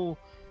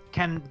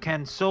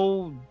can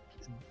so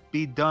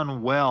be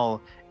done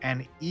well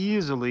and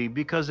easily,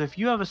 because if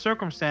you have a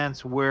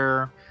circumstance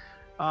where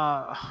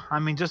I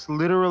mean, just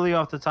literally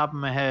off the top of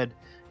my head,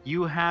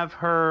 you have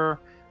her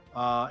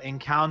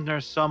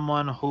encounter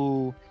someone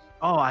who,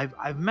 oh,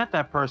 I've met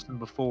that person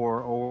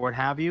before, or what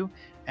have you,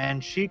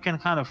 and she can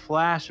kind of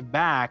flash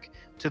back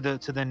to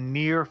the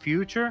near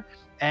future,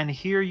 and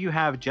here you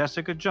have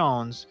Jessica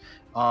Jones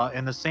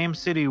in the same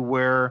city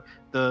where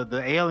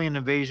the alien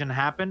invasion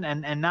happened,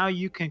 and now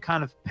you can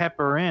kind of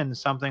pepper in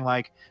something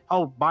like,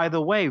 oh, by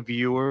the way,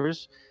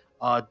 viewers,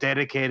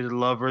 dedicated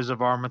lovers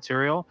of our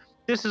material,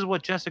 this is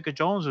what Jessica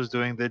Jones was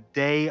doing the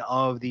day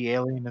of the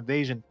alien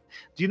invasion.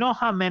 Do you know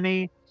how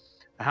many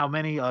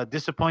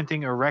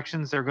disappointing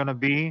erections there are going to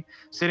be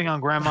sitting on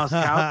grandma's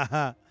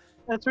couch?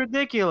 That's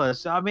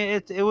ridiculous. I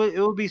mean, it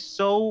would be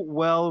so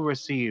well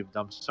received.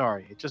 I'm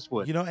sorry, it just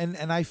would. You know,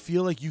 and I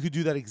feel like you could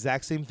do that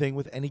exact same thing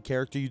with any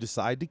character you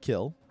decide to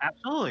kill.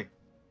 Absolutely.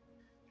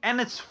 And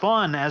it's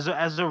fun as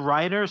a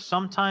writer.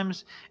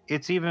 Sometimes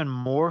it's even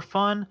more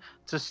fun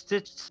to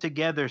stitch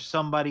together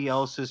somebody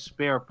else's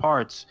spare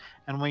parts,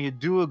 and when you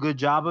do a good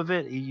job of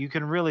it, you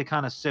can really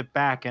kind of sit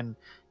back and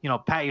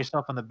pat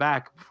yourself on the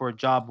back for a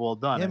job well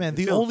done. Yeah, man. It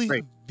The feels only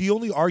great. the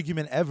only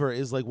argument ever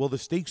is like, well, the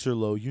stakes are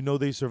low. You know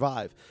they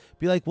survive.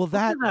 Be like, well,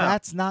 Yeah.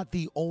 that's not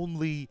the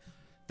only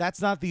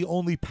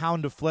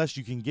pound of flesh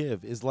you can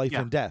give is life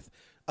Yeah. and death.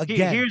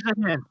 Again, Here's the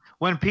hint: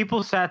 when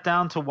people sat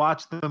down to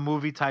watch the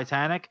movie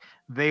Titanic,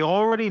 they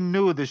already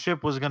knew the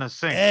ship was gonna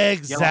sink.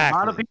 Yet a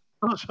lot of exactly,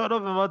 people showed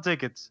up and bought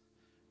tickets.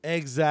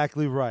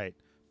 exactly right.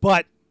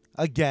 But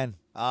again,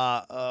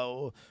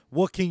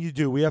 what can you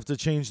do? We have to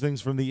change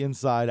things from the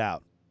inside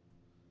out.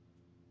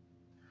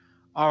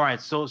 All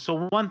right, so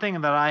one thing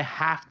that I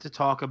have to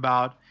talk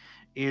about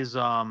is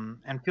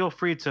and feel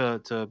free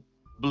to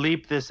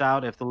bleep this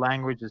out if the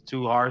language is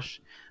too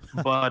harsh,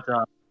 but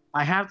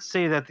I have to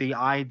say that the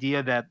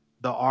idea that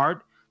the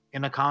art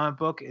in a comic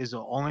book is the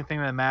only thing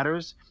that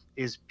matters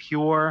is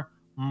pure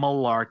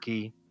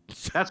malarkey.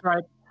 That's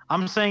right.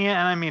 I'm saying it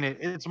and I mean it.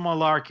 It's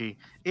malarkey.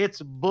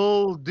 It's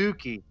bull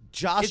dookie.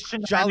 Josh It's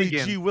Jolly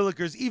shenanigans. G.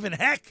 Willikers, even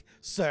heck,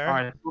 sir. All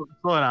right,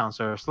 slow down,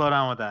 sir. Slow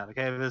down with that.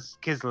 Okay, this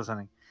kid's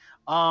listening.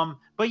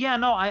 But yeah,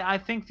 no, I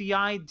think the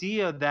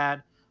idea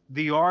that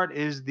the art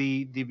is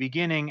the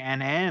beginning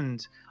and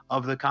end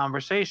of the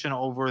conversation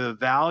over the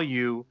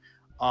value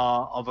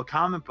of a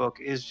comic book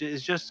is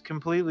just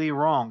completely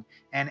wrong.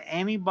 And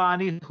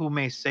anybody who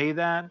may say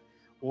that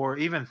or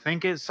even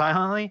think it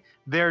silently,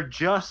 they're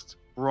just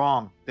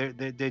wrong.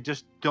 They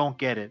just don't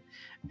get it.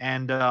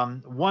 And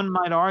one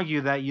might argue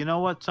that, you know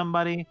what,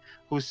 somebody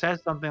who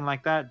says something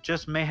like that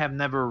just may have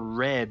never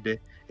read.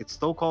 It's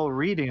still called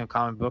reading a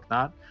comic book,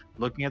 not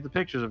looking at the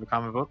pictures of a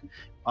comic book.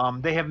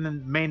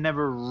 May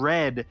never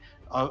read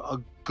a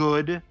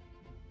good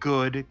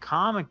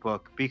comic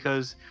book,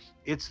 because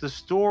it's the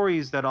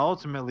stories that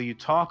ultimately you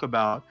talk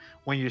about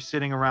when you're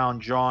sitting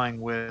around drawing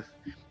with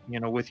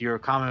your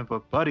comic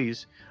book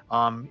buddies.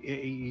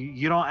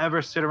 You don't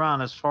ever sit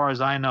around, as far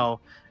as I know,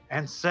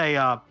 and say,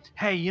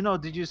 hey,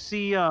 did you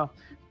see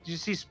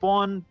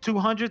Spawn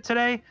 200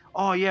 today?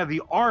 Oh yeah,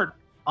 the art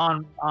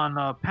on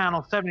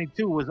panel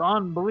 72 was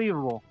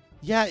unbelievable.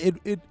 Yeah,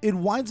 it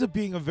winds up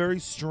being a very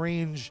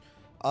strange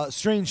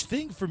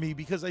thing for me,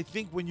 because I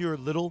think when you're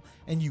little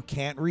and you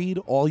can't read,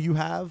 all you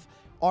have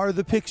are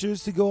the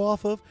pictures to go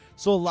off of.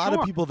 So a lot of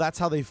Sure. people, that's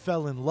how they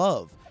fell in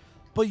love.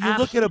 But you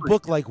look at a Absolutely.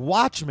 book like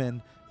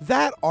Watchmen,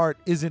 that art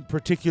isn't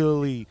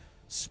particularly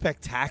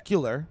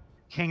spectacular.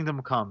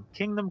 Kingdom Come.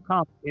 Kingdom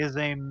Come is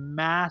a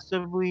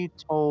massively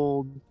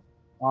told,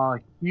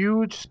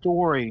 huge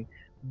story,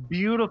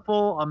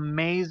 beautiful,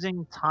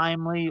 amazing,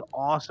 timely,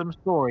 awesome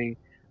story,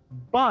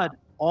 but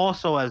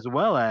also, as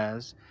well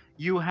as,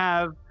 you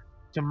have,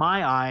 to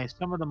my eye,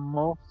 some of the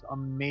most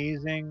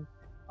amazing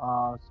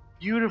uh,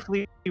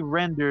 beautifully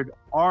rendered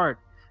art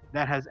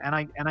that has, and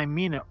I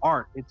mean it,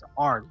 art. It's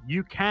art.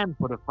 You can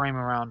put a frame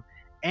around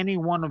any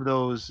one of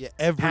those Yeah,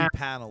 every panels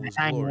panel and is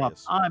hang them up.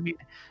 glorious. I mean,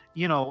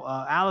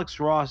 Alex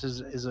Ross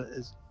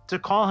is to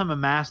call him a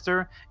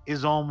master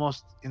is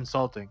almost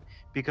insulting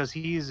because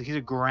he's a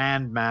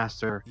grand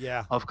master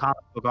Yeah. of comic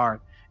book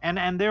art,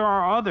 and there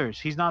are others.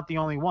 He's not the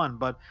only one,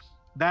 but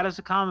that is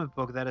a comic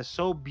book that is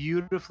so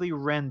beautifully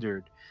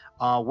rendered,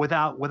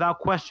 without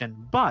question.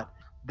 But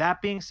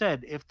that being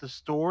said, if the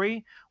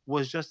story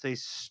was just a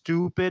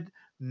stupid,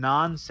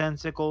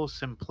 nonsensical,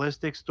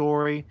 simplistic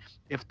story,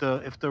 if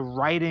the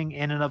writing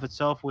in and of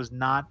itself was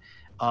not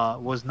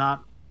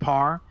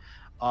par,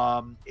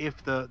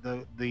 if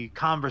the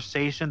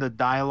conversation, the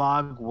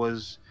dialogue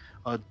was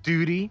a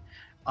duty,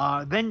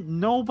 then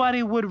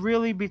nobody would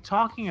really be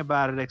talking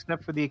about it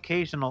except for the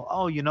occasional,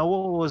 oh, you know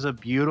what was a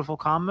beautiful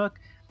comic?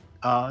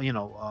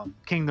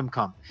 Kingdom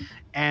Come,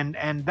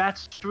 and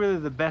that's really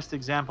the best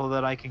example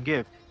that I can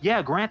give.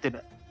 Yeah,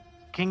 granted,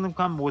 Kingdom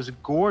Come was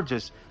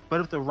gorgeous, but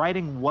if the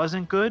writing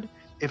wasn't good,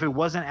 if it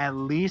wasn't at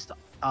least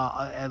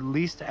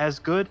as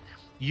good,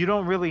 you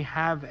don't really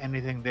have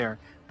anything there.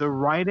 The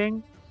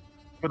writing,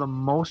 for the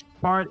most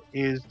part,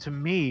 is to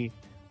me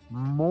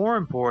more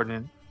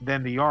important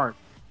than the art.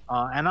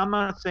 And I'm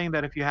not saying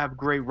that if you have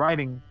great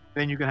writing,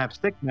 then you can have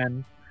stick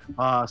men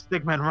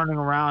running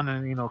around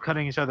and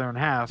cutting each other in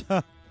half.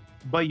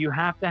 But you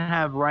have to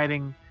have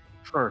writing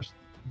first.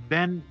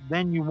 Then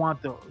you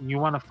want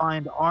to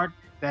find art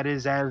that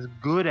is as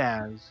good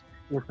as,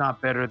 if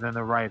not better than,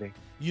 the writing.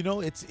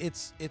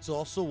 It's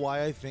also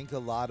why I think a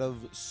lot of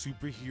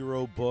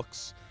superhero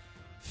books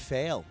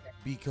fail,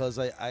 because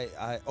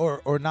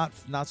or not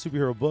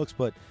superhero books,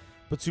 but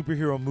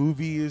superhero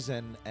movies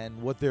and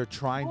what they're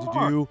trying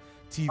to do, Of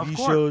TV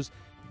course. shows,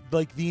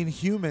 like the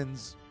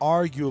Inhumans.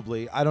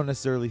 Arguably, I don't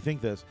necessarily think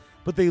this,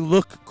 but they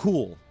look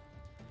cool.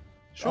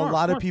 Sure, A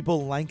lot of course.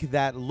 people like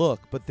that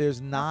look, but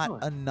there's not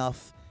Absolutely.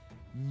 enough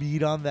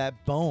meat on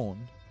that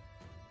bone,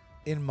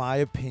 in my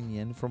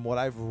opinion, from what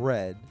I've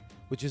read,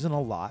 which isn't a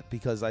lot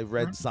because I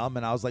read some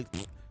and I was like,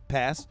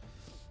 pass.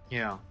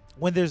 Yeah.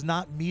 When there's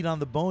not meat on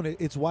the bone,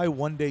 it's why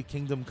one day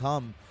Kingdom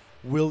Come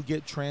will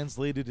get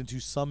translated into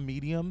some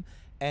medium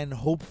and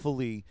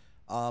hopefully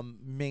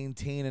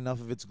maintain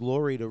enough of its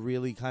glory to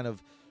really kind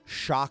of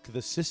shock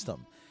the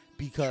system.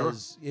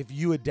 Because if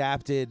you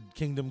adapted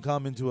Kingdom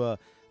Come into a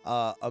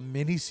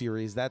mini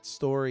series, that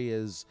story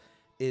is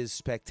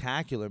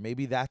spectacular.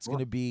 Maybe that's going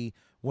to be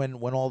when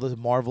all the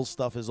Marvel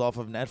stuff is off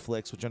of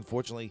Netflix, which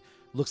unfortunately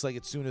looks like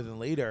it's sooner than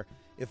later.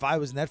 If I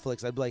was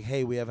Netflix, I'd be like,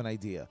 hey, we have an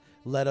idea.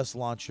 Let us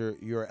launch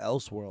your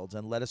Elseworlds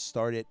and let us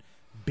start it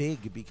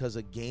big, because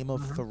a Game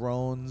of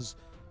Thrones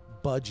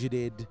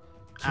budgeted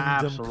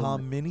Kingdom Absolutely.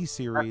 Come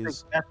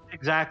miniseries. That's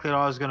exactly what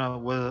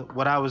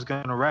I was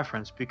gonna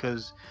reference,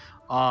 because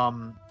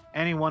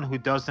anyone who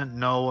doesn't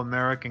know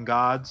American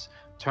Gods,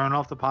 turn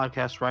off the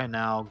podcast right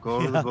now.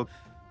 Go to the book.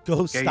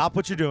 Go get stop yourself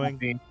what you're a doing.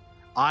 copy.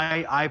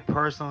 I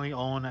personally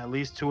own at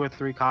least 2 or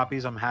 3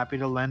 copies. I'm happy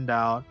to lend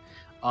out.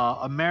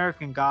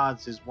 American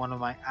Gods is one of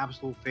my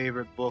absolute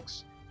favorite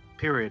books,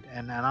 period.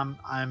 And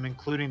I'm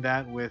including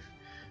that with,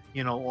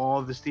 all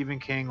of the Stephen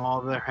King,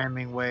 all the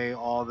Hemingway,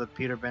 all the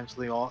Peter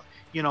Benchley, all,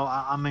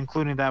 I'm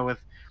including that with,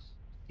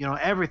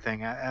 everything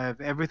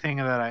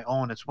that I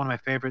own. It's one of my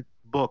favorite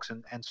books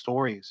and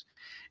stories.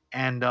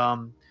 And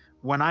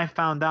when I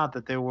found out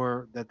that they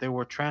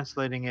were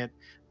translating it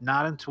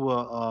not into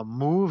a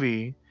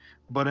movie,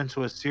 but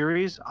into a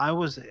series, I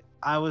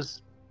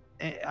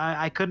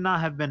could not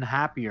have been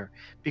happier,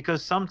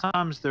 because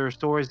sometimes there are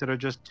stories that are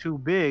just too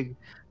big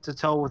to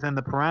tell within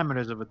the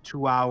parameters of a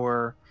 2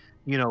 hour,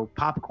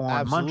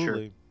 popcorn muncher.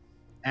 Absolutely.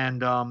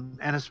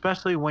 And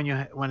especially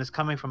when it's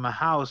coming from a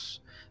house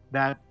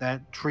that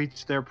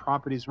treats their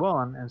properties well,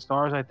 and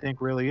Stars, I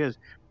think, really is.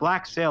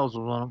 Black Sails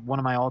was one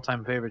of my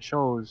all-time favorite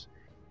shows,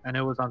 and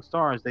it was on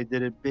Stars. They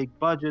did it big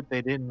budget.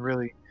 They didn't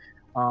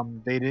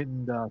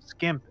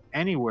skimp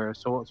anywhere,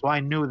 so I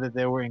knew that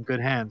they were in good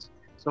hands.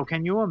 So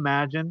can you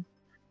imagine,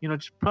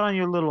 just put on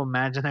your little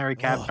imaginary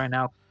caps Ugh. right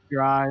now, close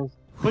your eyes,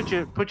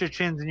 put your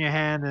chins in your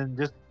hand, and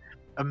just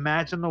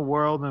imagine the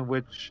world in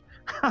which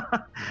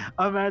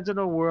imagine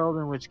a world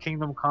in which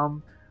Kingdom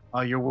Come.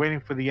 You're waiting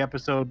for the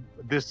episode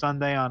this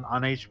Sunday on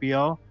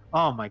HBO.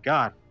 Oh my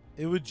God!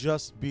 It would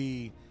just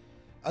be,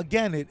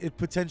 again, it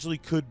potentially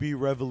could be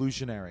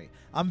revolutionary.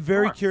 I'm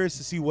very Sure. curious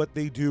to see what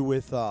they do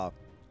with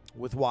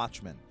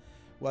Watchmen.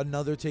 Well,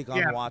 another take on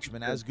Yeah,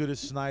 Watchmen. me too. As good as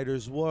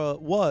Snyder's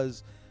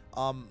was,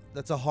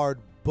 that's a hard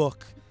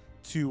book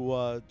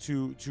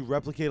to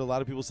replicate. A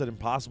lot of people said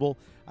impossible.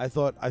 I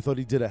thought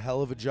he did a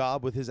hell of a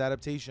job with his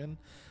adaptation.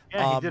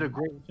 Yeah, he did a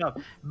great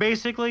job.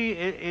 Basically,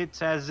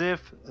 it's as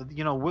if,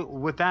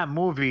 with that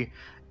movie,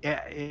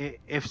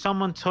 if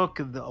someone took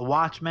the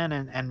Watchmen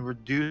and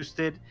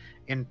reduced it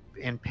in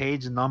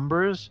page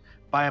numbers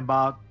by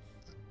about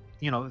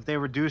if they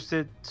reduced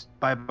it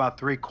by about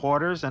three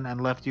quarters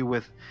and left you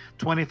with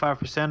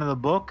 25% of the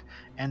book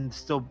and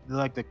still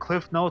like the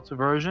Cliff Notes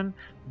version,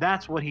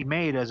 that's what he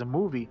made as a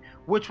movie,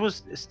 which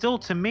was still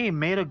to me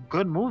made a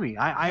good movie.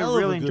 I Hell of a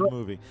really good enjoyed.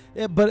 movie.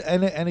 Yeah, but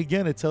and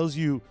again, it tells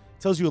you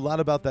a lot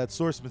about that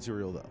source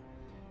material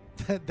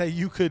though, that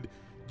you could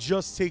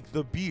just take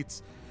the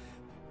beats.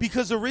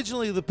 Because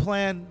originally the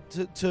plan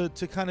to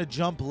kind of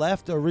jump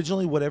left,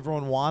 originally what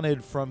everyone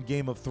wanted from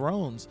Game of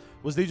Thrones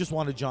was they just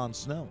wanted Jon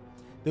Snow.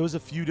 There was a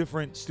few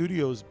different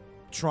studios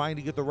trying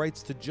to get the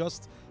rights to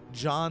just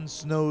Jon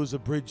Snow's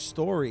abridged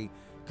story,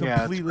 Yeah,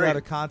 it's completely great. out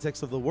of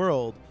context of the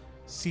world.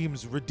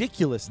 Seems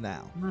ridiculous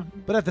now. Mhm.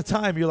 But at the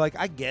time, you're like,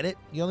 I get it.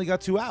 You only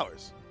got 2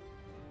 hours.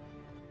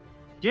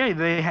 Yeah,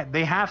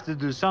 they have to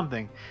do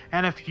something.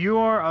 And if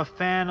you're a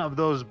fan of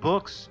those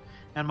books,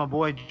 and my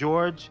boy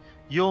George,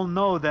 you'll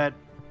know that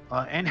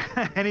any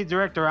any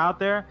director out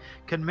there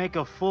can make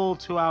a full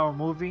 2-hour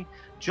movie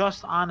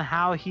just on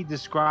how he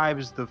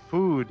describes the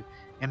food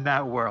in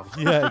that world.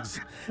 Yeah,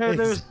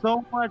 There's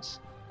so much.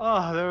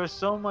 Oh, there was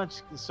so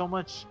much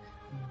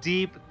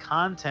deep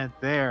content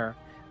there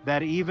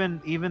that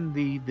even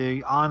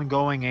the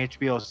ongoing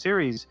HBO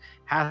series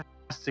has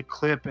to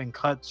clip and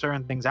cut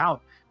certain things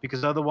out,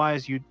 because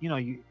otherwise you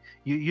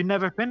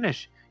never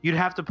finish. You'd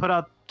have to put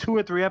out 2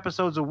 or 3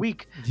 episodes a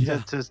week Yeah.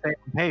 to stay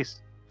on pace.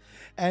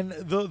 And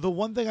the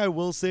one thing I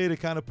will say to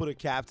kind of put a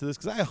cap to this,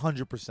 because I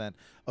 100%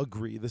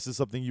 agree, this is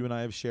something you and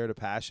I have shared a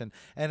passion,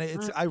 and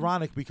it's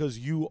ironic because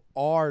you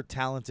are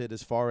talented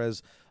as far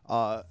as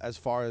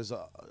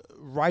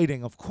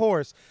writing, of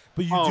course,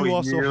 but you do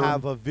also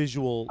have a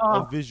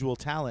visual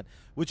talent,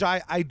 which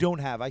I don't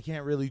have. I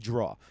can't really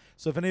draw.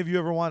 So if any of you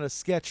ever want a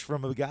sketch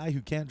from a guy who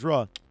can't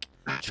draw,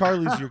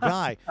 Charlie's your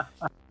guy.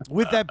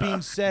 With that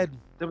being said,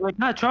 They're like,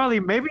 "Nah,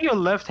 Charlie, maybe you're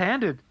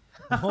left-handed."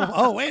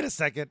 oh, wait a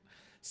second.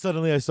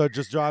 Suddenly I start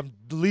just draw. I'm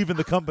leaving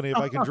the company if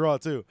I can draw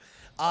too.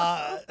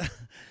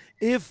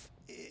 If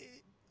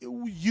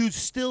you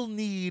still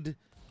need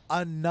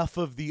enough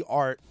of the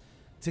art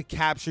to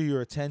capture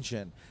your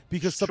attention,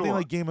 because something Sure.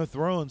 like Game of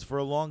Thrones for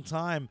a long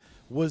time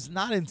was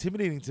not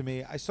intimidating to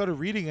me. I started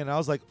reading it and I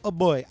was like, oh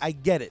boy, I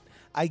get it.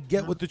 I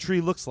get what the tree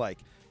looks like.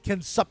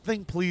 Can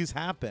something please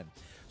happen?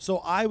 So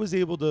I was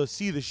able to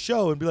see the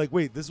show and be like,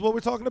 wait, this is what we're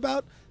talking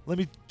about? Let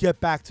me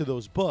get back to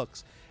those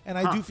books. And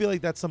I do feel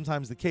like that's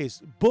sometimes the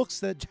case. Books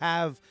that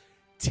have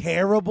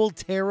terrible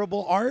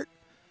art,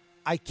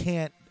 I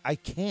can't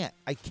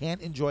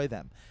enjoy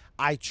them.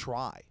 I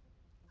try.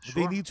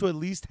 Sure. They need to at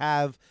least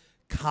have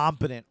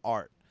competent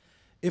art.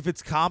 If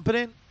it's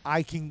competent,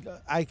 I can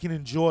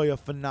enjoy a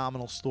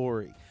phenomenal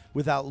story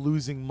without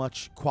losing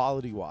much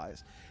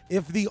quality-wise.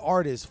 If the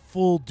art is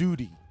full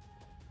duty,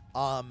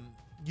 I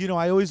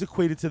always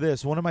equate it to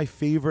this. One of my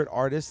favorite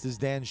artists is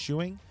Dan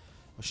Shewing.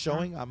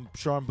 I'm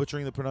sure I'm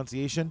butchering the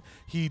pronunciation.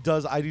 He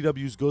does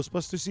IDW's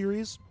Ghostbuster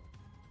series.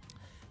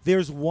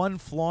 There's one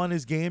flaw in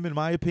his game, in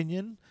my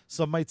opinion.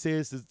 Some might say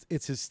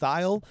it's his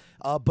style,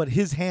 but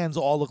his hands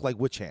all look like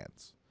witch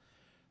hands.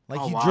 Like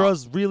he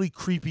draws really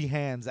creepy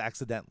hands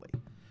accidentally.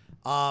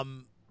 I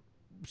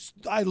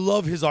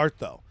love his art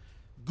though.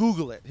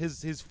 Google it.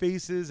 His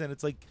faces, and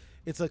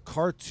it's a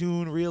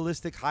cartoon,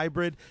 realistic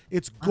hybrid.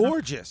 It's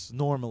gorgeous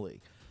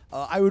normally.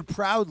 I would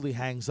proudly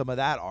hang some of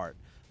that art.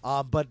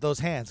 But those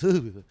hands,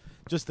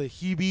 just the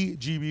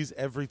heebie-jeebies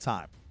every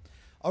time.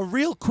 A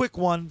real quick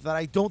one that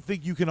I don't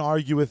think you can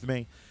argue with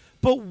me,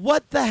 but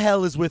what the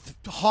hell is with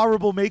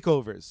horrible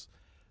makeovers?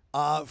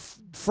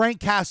 Frank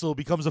Castle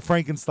becomes a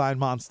Frankenstein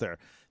monster,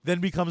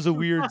 then becomes a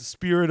weird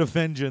spirit of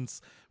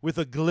vengeance with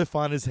a glyph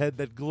on his head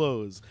that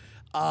glows.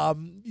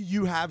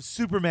 You have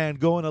Superman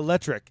going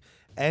electric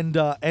and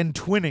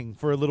twinning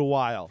for a little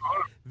while.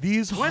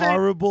 These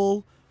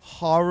horrible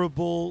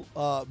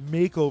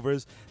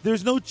makeovers.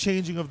 There's no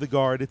changing of the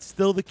guard. It's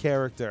still the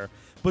character,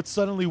 but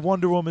suddenly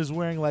Wonder Woman is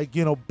wearing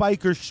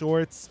biker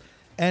shorts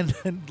and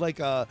like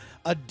a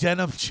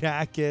denim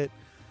jacket.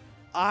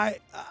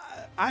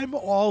 I'm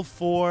all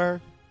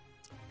for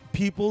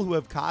people who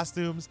have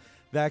costumes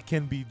that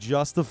can be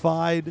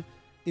justified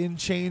in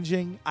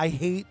changing. I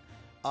hate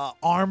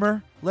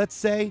armor, let's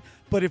say,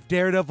 but if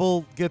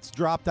Daredevil gets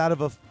dropped out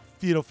of a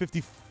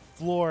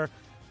 50-floor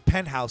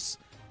penthouse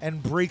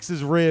and breaks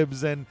his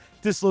ribs and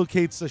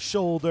dislocates a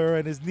shoulder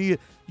and his knee,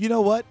 you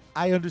know what?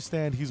 I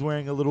understand he's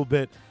wearing a little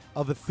bit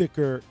of a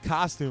thicker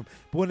costume,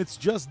 but when it's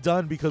just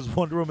done because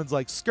Wonder Woman's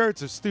like,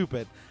 skirts are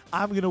stupid,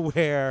 I'm gonna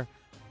wear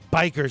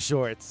biker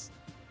shorts.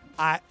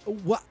 I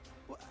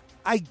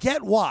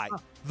get why.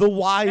 The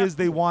why is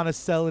they want to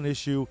sell an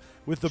issue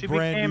with the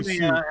brand new suit. She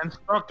became the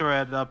instructor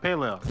at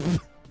Paleo.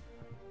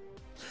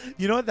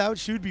 You know what?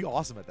 She would be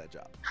awesome at that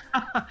job.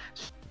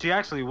 She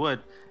actually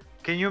would.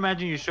 Can you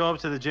imagine you show up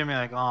to the gym and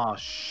you're like, oh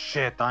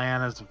shit,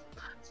 Diana's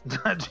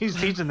she's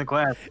teaching the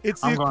class.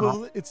 It's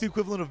the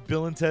equivalent of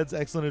Bill and Ted's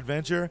Excellent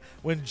Adventure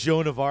when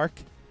Joan of Arc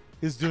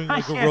is doing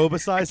like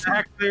aerobicizing.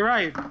 Exactly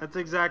right. That's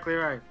exactly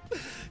right.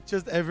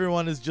 Just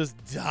everyone is just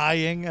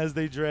dying as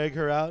they drag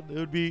her out. It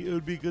would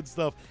be good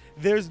stuff.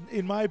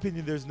 In my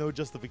opinion, there's no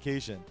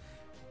justification.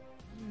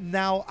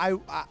 Now,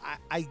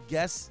 I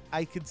guess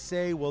I could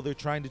say, well, they're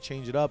trying to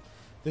change it up.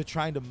 They're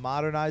trying to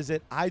modernize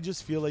it. I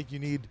just feel like you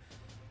need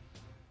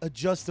a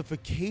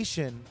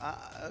justification.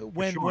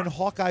 When Sure.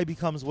 Hawkeye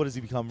becomes, what does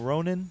he become?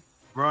 Ronin?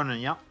 Ronan,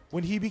 yep.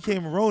 When he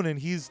became Ronin,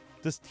 he's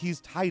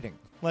hiding.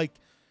 Like,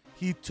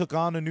 he took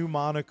on a new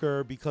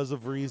moniker because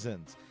of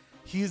reasons.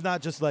 He's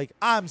not just like,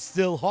 I'm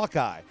still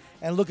Hawkeye,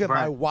 and look at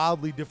my Right.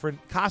 wildly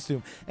different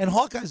costume. And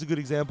Hawkeye's a good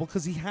example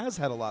because he has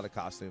had a lot of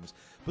costumes,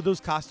 but those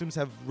costumes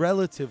have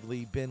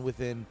relatively been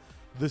within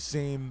the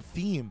same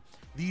theme.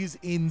 These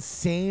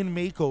insane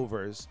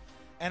makeovers,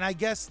 and I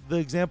guess the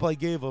example I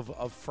gave of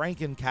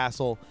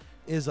Frankencastle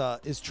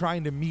is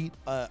trying to meet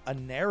a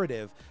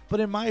narrative, but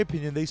in my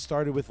opinion, they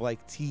started with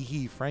like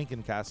Teehee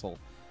Frankencastle,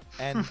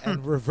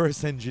 and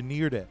reverse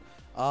engineered it.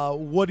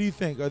 What do you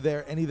think? Are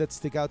there any that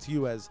stick out to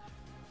you as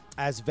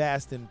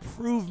vast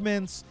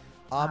improvements?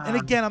 And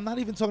again, I'm not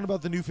even talking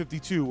about the New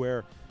 52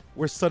 where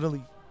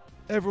suddenly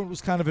everyone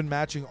was kind of in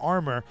matching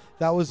armor.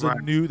 That was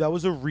Right. that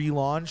was a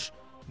relaunch.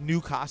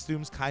 New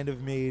costumes kind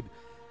of made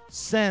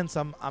sense.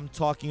 I'm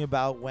talking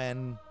about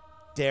when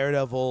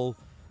Daredevil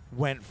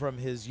went from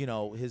his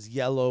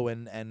yellow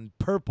and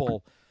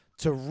purple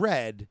to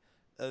red.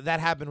 That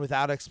happened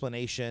without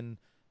explanation.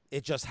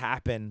 It just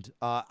happened.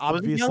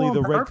 Obviously, yellow the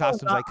and red purple?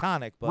 costume's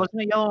iconic, but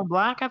Wasn't it yellow and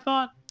black, I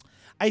thought?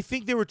 I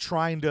think they were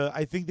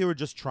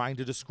just trying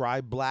to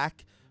describe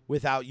black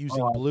without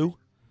using Oh. blue.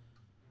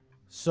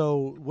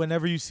 So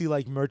whenever you see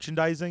like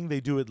merchandising,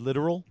 they do it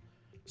literal.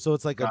 So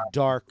it's like a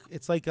dark,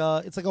 it's like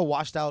a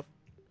washed out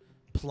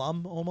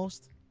plum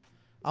almost.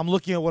 I'm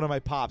looking at one of my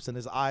pops and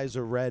his eyes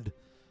are red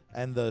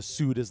and the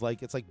suit is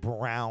like, it's like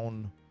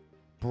brown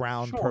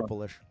Sure.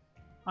 purplish.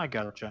 I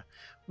gotcha.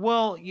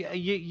 Well,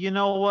 you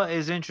know what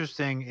is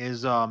interesting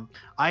is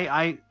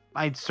I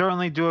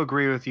certainly do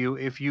agree with you.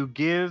 If you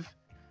give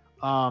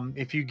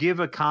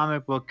a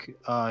comic book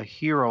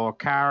hero or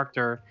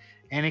character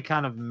any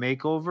kind of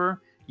makeover,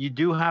 you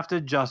do have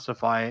to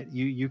justify it.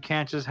 You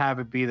can't just have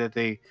it be that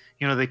they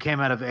came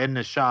out of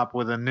Edna's shop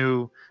with a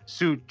new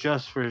suit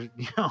just for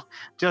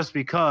just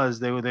because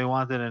they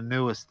wanted a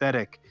new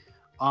aesthetic.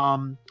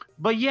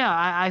 But yeah,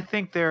 I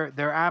think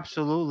there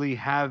absolutely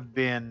have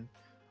been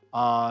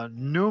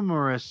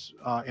numerous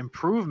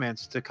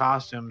improvements to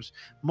costumes,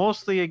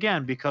 mostly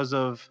again because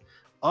of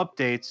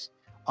updates.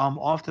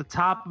 Off the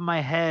top of my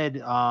head,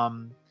 I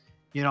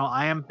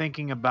am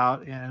thinking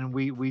about, and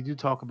we do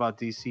talk about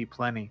DC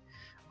plenty.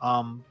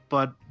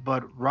 But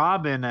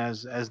Robin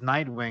as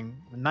Nightwing,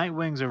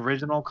 Nightwing's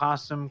original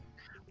costume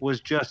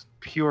was just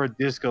pure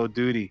disco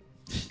duty.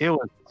 It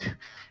was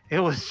it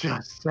was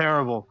just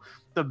terrible.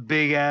 The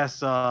big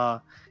ass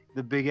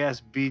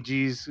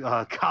BG's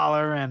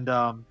collar and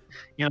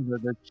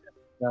the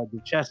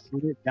chest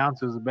slit down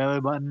to his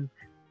belly button.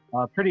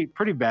 Pretty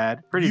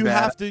bad. You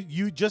Bad.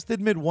 you just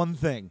admit one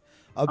thing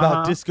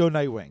about Disco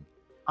Nightwing.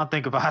 I'll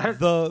think about it.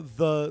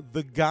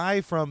 The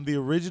guy from the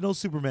original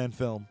Superman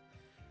film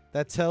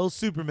that tells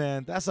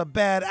Superman that's a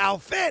bad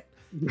outfit.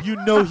 You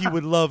know he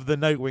would love the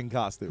Nightwing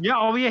costume. Yeah,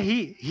 oh yeah,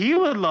 he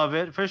would love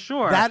it for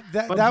sure.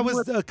 That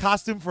was a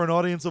costume for an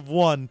audience of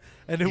one,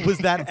 and it was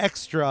that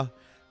extra.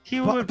 He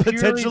would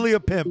potentially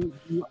a pimp.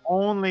 The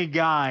only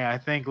guy, I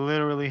think,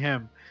 literally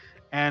him.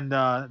 And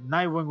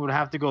Nightwing would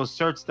have to go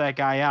search that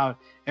guy out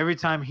every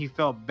time he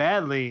felt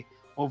badly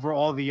over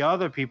all the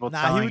other people.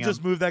 Nah, he would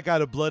just move that guy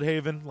to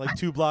Bloodhaven, like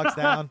 2 blocks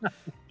down.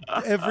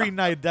 Every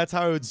night, that's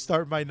how I would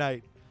start my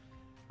night.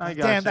 Like,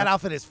 damn, that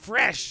outfit is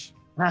fresh.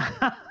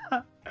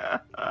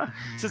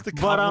 Just a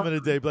compliment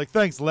a day. Be like,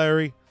 thanks,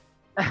 Larry.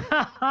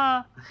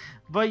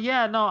 But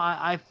yeah, no,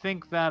 I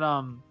think that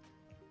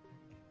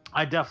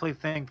I definitely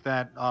think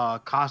that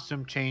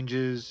costume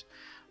changes,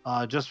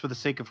 just for the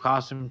sake of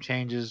costume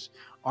changes,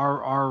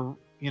 are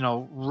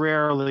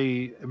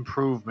rarely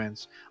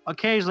improvements.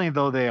 Occasionally,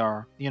 though, they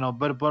are,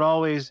 but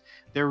always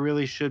there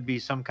really should be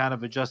some kind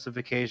of a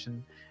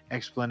justification,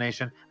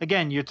 explanation.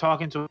 Again, you're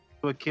talking to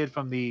a kid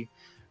from the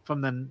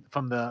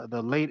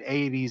late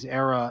 80s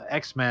era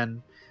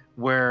X-Men,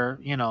 where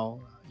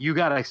you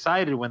got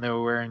excited when they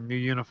were wearing new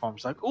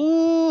uniforms, like,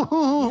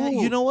 ooh. Yeah,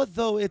 you know what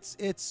though? It's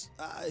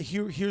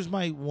here's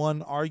my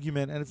one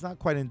argument, and it's not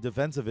quite in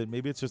defense of it.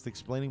 Maybe it's just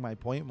explaining my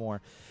point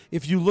more.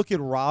 If you look at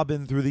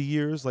Robin through the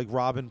years, like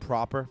Robin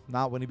proper,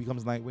 not when he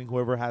becomes Nightwing,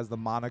 whoever has the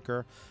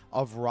moniker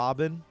of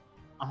Robin,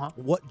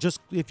 just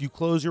if you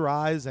close your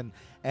eyes and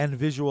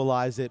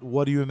visualize it,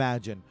 what do you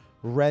imagine?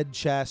 Red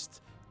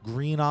chest,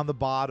 green on the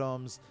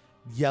bottoms,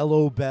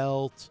 yellow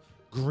belt,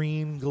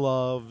 green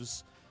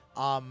gloves.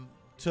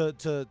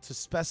 To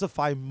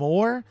specify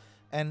more,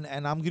 and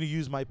I'm going to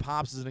use my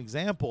pops as an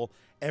example.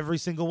 Every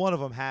single one of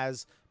them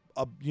has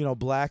a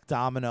black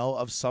domino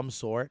of some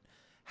sort,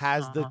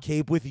 has the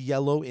cape with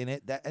yellow in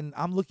it. And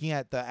I'm looking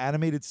at the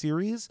animated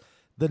series,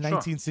 the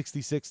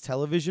 1966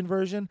 television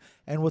version,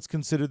 and what's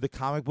considered the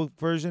comic book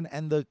version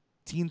and the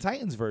Teen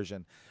Titans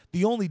version.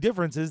 The only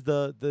difference is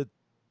the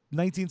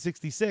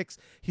 1966,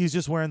 he's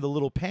just wearing the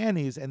little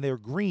panties and they're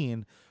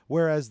green,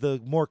 whereas the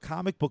more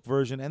comic book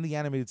version and the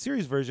animated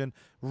series version,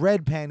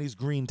 red panties,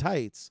 green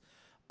tights.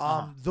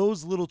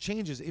 Those little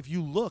changes, if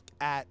you look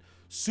at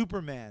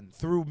Superman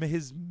through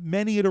his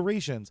many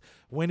iterations,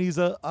 when he's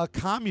a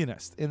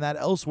communist in that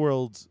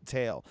Elseworlds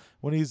tale,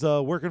 when he's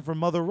working for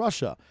Mother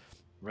Russia,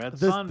 Red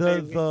Sun,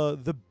 baby.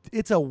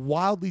 it's a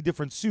wildly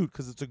different suit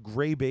because it's a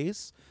gray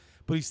base,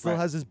 but he still Right.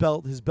 has his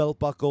belt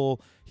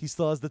buckle. He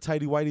still has the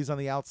tighty whities on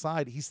the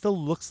outside. He still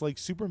looks like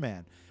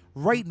Superman.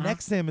 Right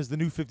next to him is the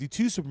new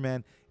 52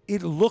 Superman.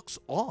 It looks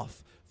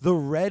off. The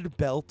red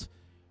belt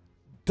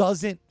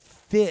doesn't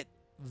fit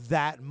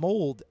that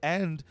mold,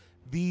 and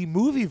the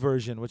movie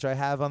version, which I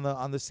have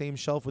on the same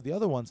shelf with the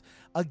other ones,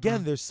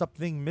 again, there's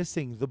something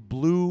missing. The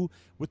blue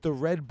with the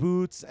red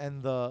boots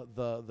and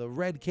the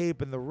red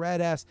cape and the red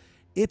ass,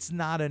 it's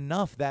not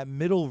enough. That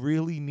middle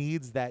really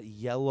needs that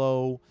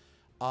yellow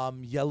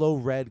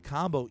red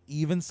combo.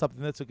 Even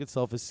something that took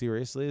itself as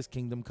seriously as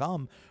Kingdom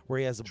Come, where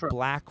he has a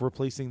black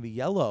replacing the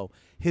yellow.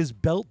 His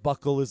belt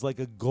buckle is like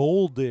a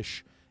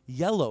goldish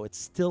yellow. It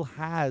still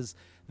has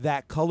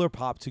that color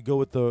pop to go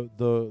with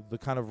the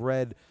kind of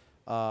red.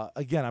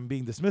 Again, I'm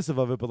being dismissive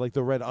of it, but like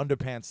the red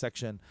underpants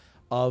section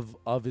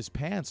of his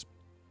pants.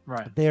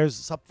 Right. There's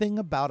something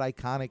about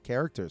iconic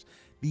characters.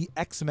 The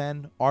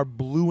X-Men are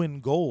blue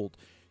and gold.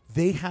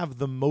 They have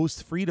the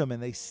most freedom,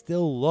 and they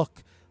still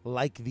look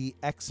like the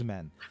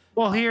X-Men.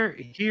 Well,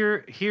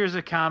 here's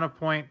a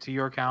counterpoint to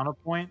your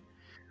counterpoint.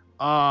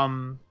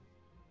 Iron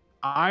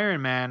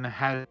Man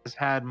has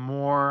had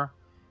more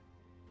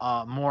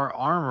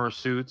armor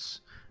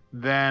suits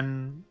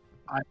than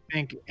I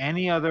think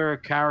any other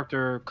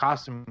character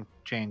costume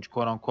change,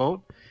 quote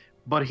unquote.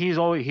 But he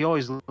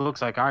always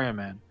looks like Iron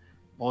Man.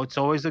 Well, it's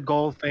always the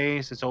gold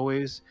face. It's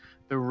always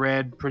the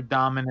red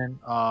predominant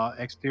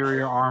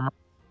exterior armor.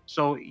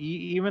 So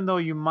even though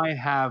you might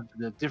have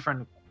the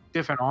different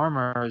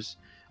armors,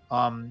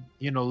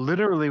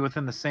 literally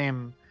within the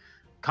same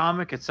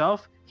comic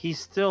itself, he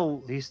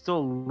still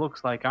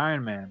looks like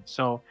Iron Man.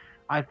 So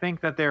I think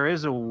that there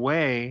is a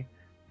way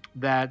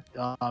that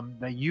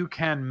that you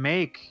can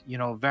make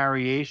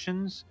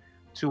variations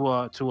to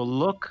a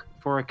look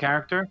for a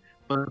character,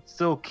 but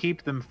still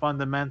keep them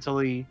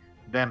fundamentally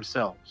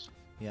themselves.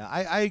 Yeah,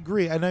 I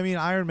agree. And I mean,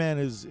 Iron Man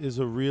is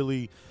a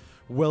really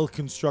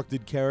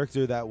well-constructed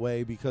character that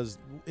way because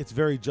it's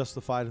very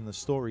justified in the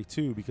story,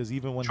 too, because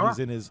even when he's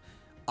in his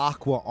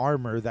aqua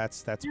armor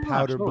that's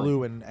powder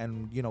blue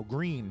and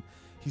green,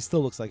 he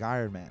still looks like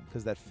Iron Man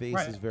because that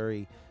face is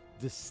very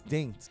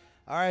distinct.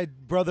 All right,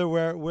 brother,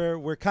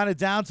 we're kind of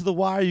down to the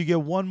wire. You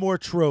get one more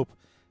trope.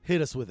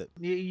 Hit us with it.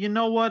 You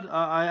know what?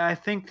 I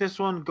think this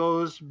one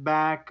goes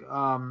back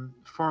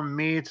for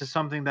me to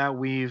something that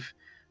we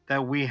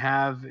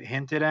have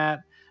hinted at,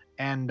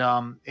 and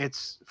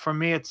it's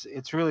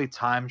really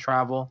time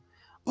travel.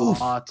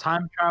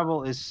 Time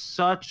travel is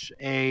such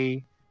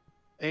a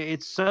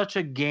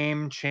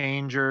game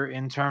changer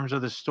in terms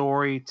of the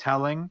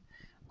storytelling,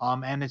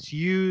 and it's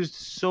used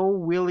so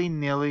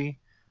willy-nilly.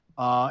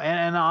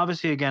 And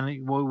obviously,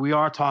 again, we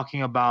are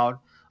talking about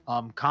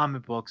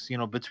comic books,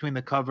 between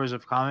the covers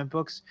of comic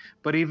books.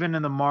 But even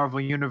in the Marvel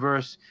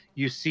universe,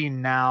 you see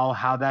now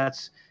how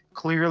that's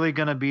clearly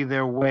going to be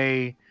their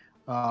way,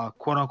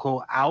 quote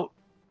unquote, out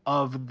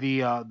of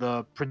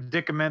the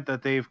predicament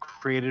that they've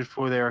created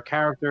for their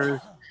characters.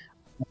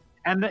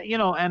 And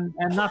and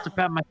not to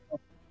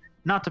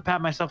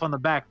pat myself on the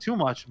back too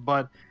much,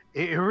 but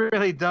it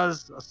really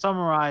does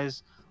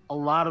summarize a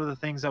lot of the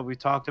things that we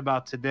talked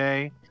about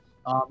today.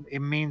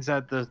 It means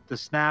that the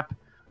snap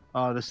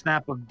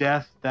of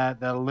death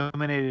that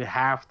eliminated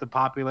half the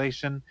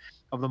population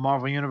of the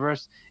Marvel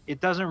universe,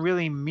 it doesn't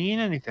really mean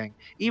anything.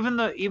 Even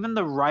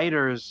the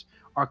writers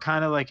are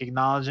kind of like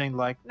acknowledging,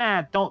 like,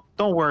 nah, don't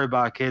worry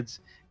about it, kids.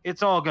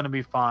 It's all gonna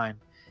be fine.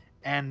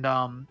 And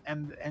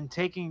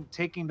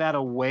taking that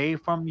away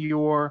from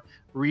your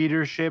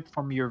readership,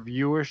 from your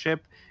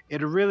viewership,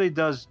 it really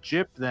does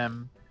gyp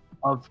them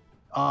of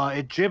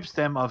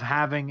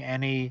having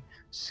any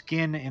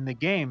skin in the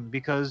game,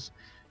 because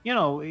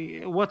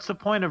what's the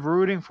point of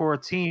rooting for a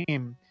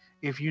team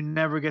if you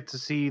never get to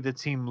see the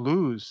team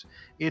lose?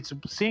 It's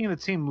seeing the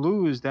team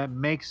lose that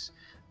makes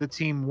the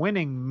team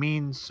winning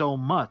mean so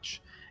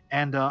much.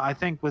 And I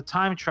think with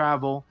time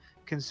travel,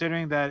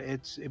 considering that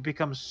it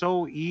becomes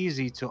so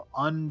easy to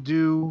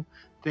undo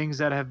things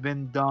that have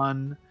been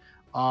done,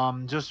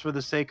 just for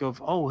the sake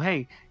of, oh,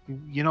 hey,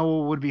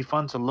 what would be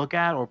fun to look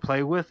at or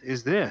play with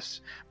is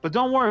this. But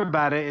don't worry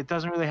about it. It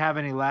doesn't really have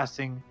any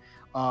lasting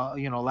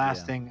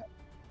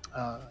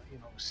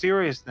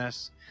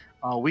seriousness.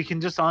 We can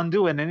just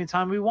undo it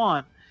anytime we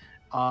want.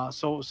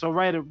 So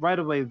right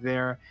away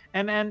there,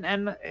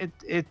 and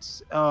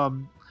it's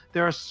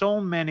there are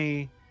so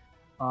many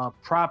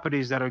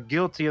properties that are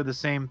guilty of the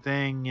same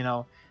thing.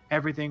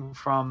 Everything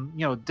from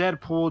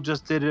Deadpool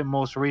just did it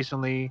most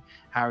recently.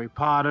 Harry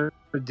Potter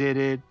did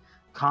it.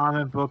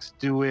 Comic books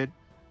do it.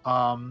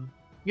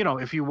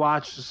 If you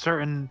watch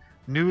certain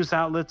news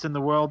outlets in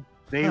the world,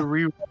 they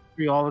rewrite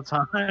all the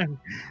time.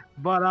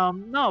 But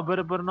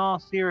in all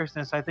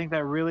seriousness, I think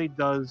that really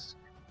does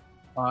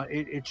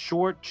it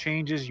short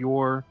changes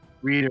your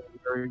reader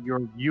or your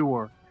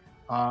viewer.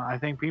 I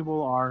think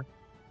people are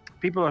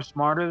People are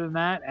smarter than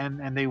that,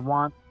 and they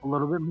want a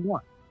little bit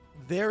more.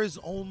 There is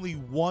only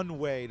one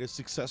way to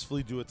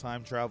successfully do a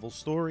time travel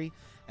story,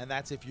 and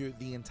that's if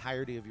the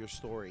entirety of your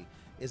story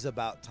is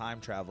about time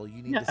travel.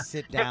 You need Yeah. to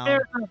sit If there,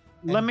 down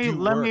let and me do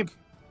let me work.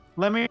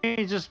 let me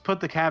just put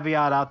the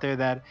caveat out there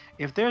that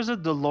if there's a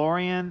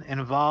DeLorean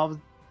involved,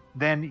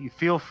 then you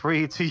feel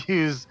free to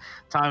use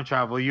time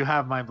travel. You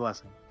have my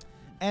blessing.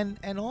 And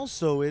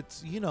also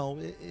it's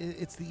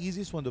it's the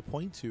easiest one to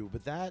point to,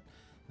 but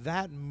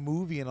that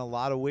movie in a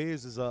lot of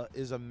ways is a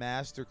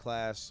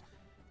masterclass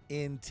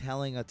in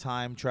telling a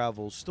time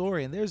travel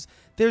story. And there's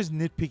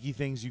nitpicky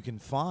things you can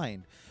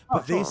find, Oh,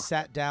 but they sure.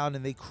 sat down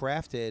and they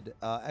crafted,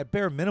 at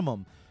bare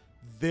minimum,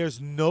 there's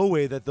no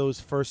way that those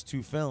first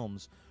two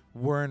films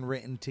weren't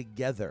written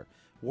together,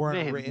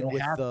 weren't They written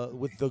with have.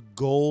 the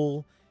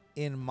goal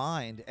in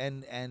mind.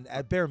 And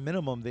at bare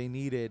minimum they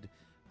needed,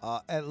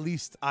 at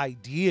least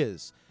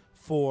ideas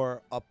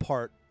for a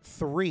part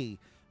three.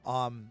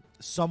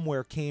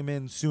 Somewhere came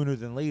in sooner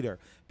than later,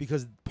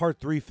 because part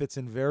three fits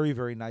in very,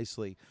 very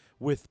nicely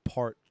with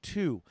part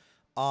two.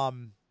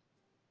 Um,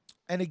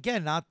 and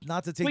again, not to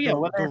Well, take yeah. the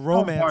When the they filmed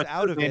romance part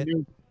out two, of it.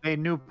 they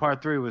knew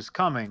part three was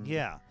coming.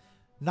 Yeah,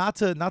 not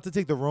to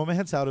take the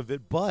romance out of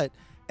it, but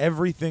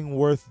everything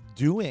worth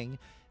doing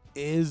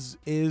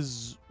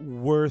is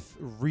worth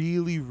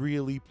really,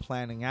 really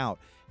planning out.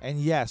 And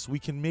yes, we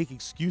can make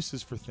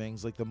excuses for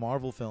things like the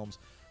Marvel films,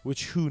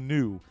 which who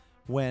knew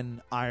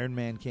when Iron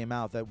Man came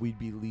out that we'd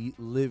be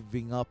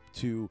living up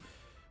to,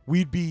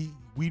 we'd be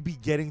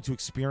getting to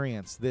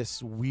experience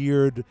this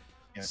weird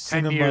Yeah, 10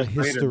 cinema years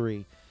later.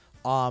 history.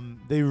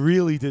 They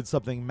really did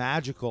something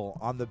magical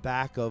on the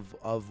back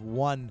of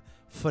one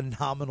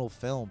phenomenal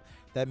film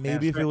that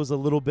maybe if it was a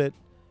little bit,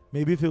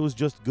 maybe if it was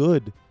just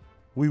good,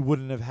 we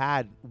wouldn't have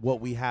had what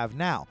we have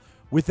now.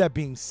 With that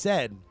being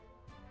said,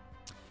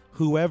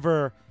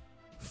 whoever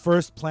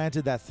first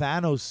planted that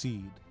Thanos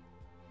seed,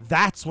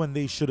 that's when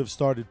they should have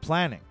started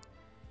planning.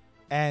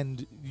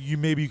 And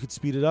maybe you could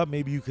speed it up,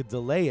 maybe you could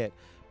delay it,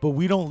 but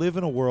we don't live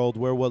in a world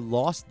where what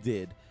Lost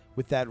did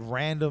with that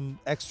random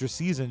extra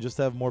season just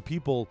to have more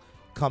people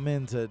come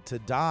in to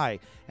die,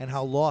 and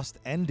how Lost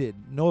ended.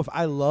 No, if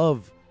I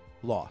love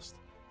Lost,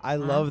 I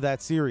love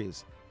that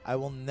series. I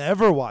will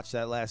never watch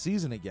that last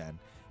season again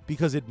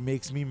because it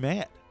makes me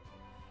mad.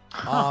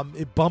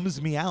 It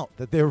bums me out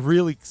that there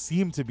really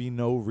seemed to be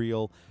no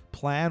real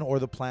plan, or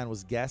the plan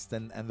was guessed,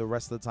 and the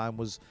rest of the time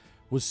was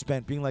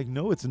spent being like,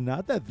 no, it's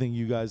not that thing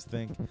you guys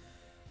think.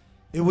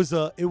 It was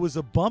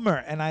a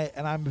bummer, and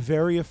I'm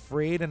very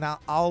afraid. And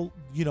I'll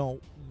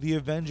the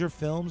Avenger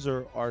films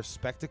are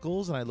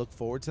spectacles, and I look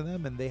forward to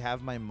them, and they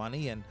have my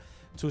money, and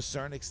to a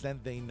certain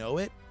extent they know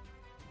it.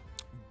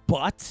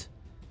 But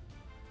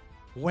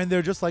when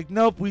they're just like,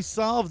 nope, we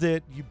solved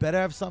it, you better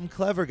have something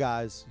clever,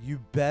 guys. You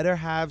better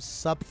have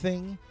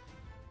something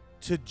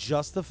to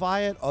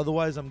justify it.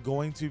 Otherwise, I'm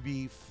going to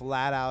be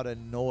flat out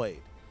annoyed.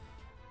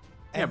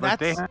 Yeah, And but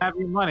they have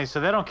your money, so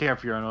they don't care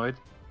if you're annoyed.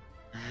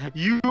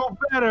 You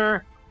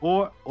better,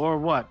 or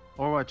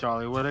what,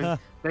 Charlie? What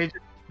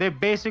they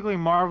basically,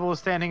 Marvel is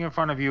standing in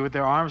front of you with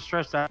their arms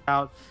stretched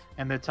out,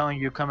 and they're telling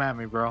you, "Come at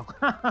me, bro."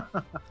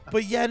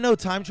 But yeah, no,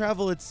 time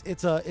travel, it's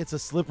a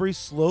slippery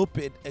slope.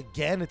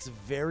 It's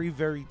very,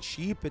 very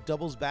cheap. It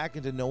doubles back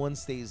into no one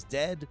stays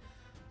dead.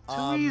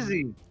 Too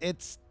easy.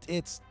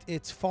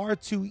 It's far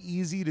too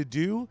easy to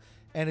do,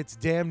 and it's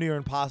damn near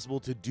impossible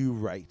to do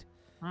right.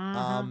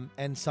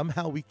 And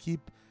somehow we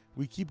keep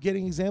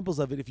getting examples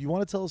of it. If you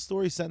want to tell a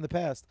story set in the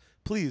past,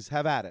 please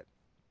have at it.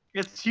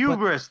 It's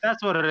hubris.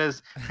 That's what it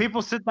is.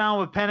 People sit down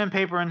with pen and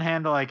paper in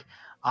hand, like,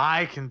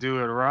 I can do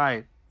it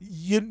right.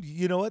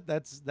 You know what?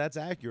 That's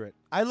accurate.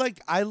 I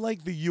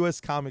like the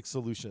U.S. comic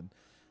solution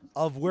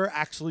of we're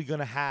actually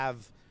gonna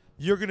have.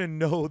 You're gonna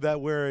know that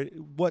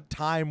what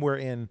time we're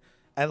in,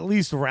 at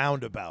least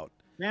roundabout.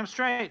 Damn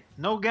straight.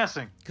 No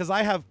guessing. Because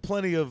I have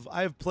plenty of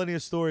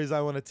stories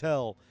I want to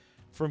tell,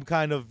 from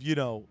kind of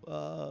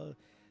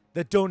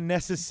that don't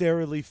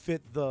necessarily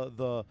fit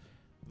the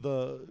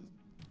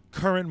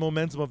current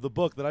momentum of the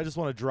book, that I just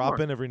want to drop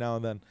in every now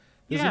and then.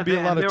 There's gonna be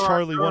a lot of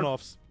Charlie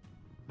one-offs.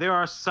 There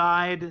are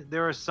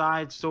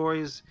side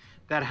stories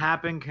that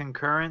happen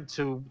concurrent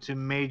to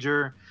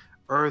major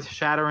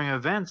earth-shattering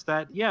events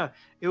that,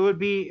 it would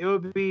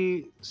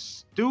be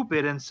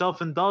stupid and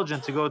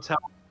self-indulgent to go tell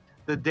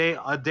a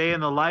day in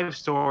the life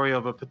story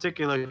of a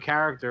particular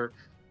character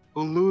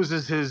who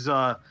loses his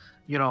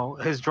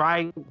his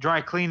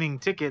dry cleaning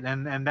ticket,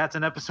 and that's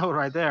an episode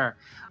right there.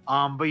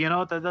 But you know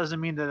what? That doesn't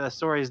mean that a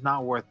story is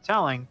not worth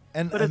telling.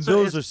 And but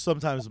those are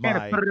sometimes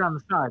my put it on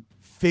the side.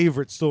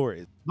 favorite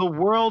stories. The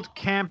world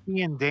can't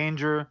be in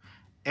danger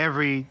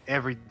every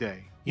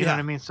day. You know what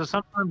I mean? So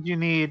sometimes you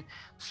need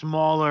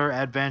smaller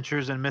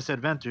adventures and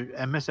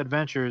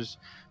misadventures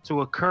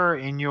to occur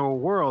in your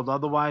world.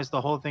 Otherwise, the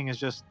whole thing is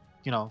just,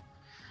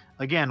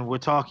 again, we're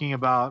talking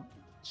about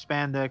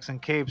spandex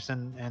and capes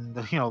and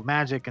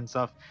magic and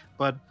stuff,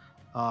 but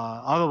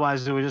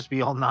otherwise it would just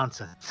be all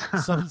nonsense.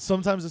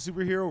 Sometimes a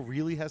superhero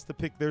really has to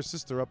pick their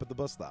sister up at the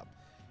bus stop.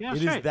 Yeah,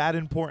 It is that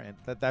important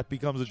that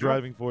becomes a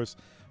driving force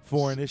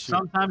for an issue.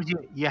 Sometimes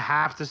you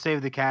have to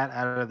save the cat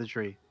out of the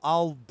tree.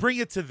 I'll bring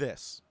it to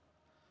this.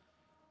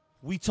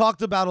 We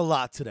talked about a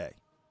lot today.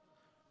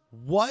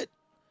 What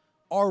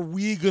are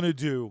we going to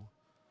do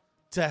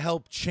to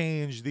help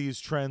change these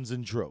trends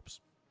and tropes?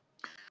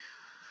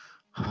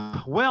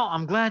 Well,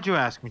 I'm glad you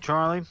asked me,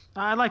 Charlie.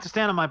 I'd like to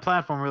stand on my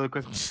platform really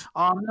quick.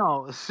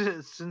 No,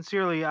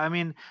 sincerely, I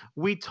mean,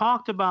 we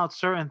talked about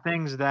certain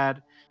things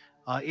that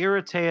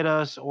irritate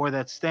us or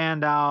that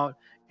stand out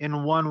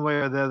in one way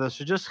or the other.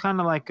 So just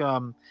kind of like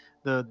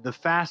the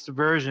fast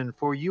version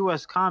for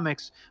U.S.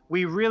 comics,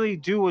 we really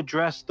do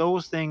address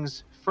those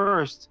things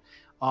first,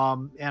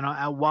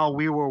 and while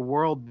we were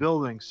world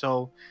building.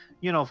 So,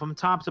 from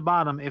top to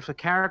bottom, if a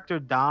character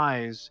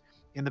dies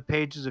in the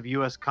pages of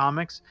U.S.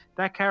 comics,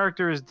 that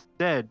character is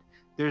dead.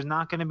 There's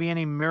not going to be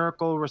any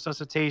miracle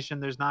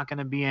resuscitation. There's not going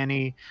to be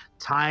any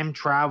time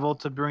travel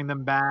to bring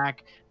them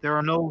back. There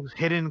are no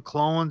hidden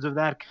clones of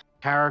that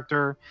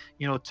character,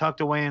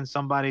 tucked away in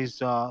somebody's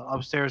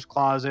upstairs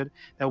closet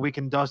that we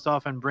can dust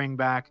off and bring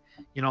back,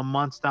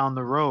 months down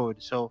the road.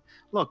 So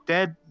look,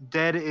 dead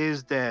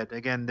is dead.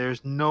 Again,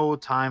 there's no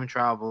time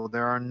travel.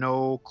 There are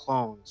no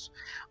clones.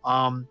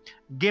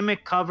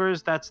 Gimmick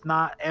covers, that's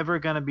not ever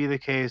going to be the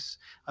case.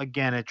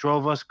 Again, it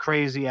drove us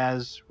crazy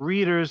as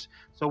readers,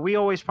 so we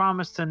always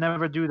promise to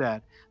never do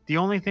that. The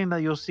only thing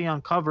that you'll see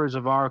on covers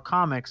of our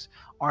comics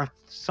are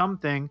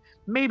something,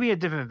 maybe a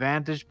different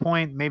vantage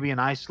point, maybe an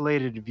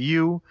isolated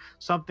view,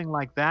 something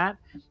like that.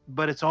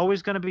 But it's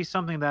always going to be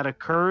something that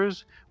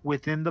occurs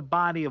within the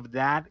body of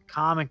that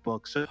comic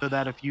book. So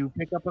that if you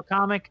pick up a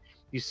comic,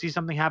 you see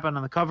something happen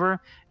on the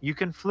cover, you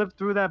can flip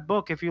through that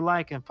book if you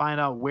like and find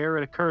out where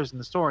it occurs in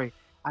the story.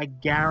 I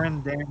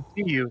guarantee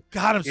you.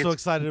 God, I'm so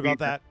excited about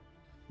that.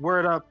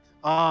 Word up.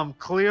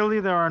 Clearly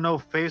there are no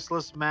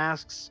faceless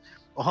masks.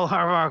 All of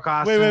our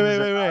costumes.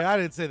 Wait! I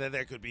didn't say that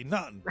there could be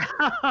none.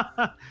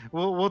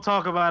 we'll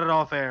talk about it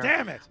off air.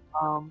 Damn it.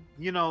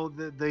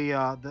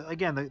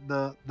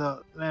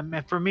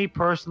 And for me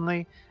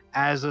personally,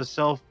 as a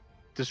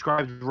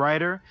self-described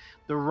writer,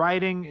 the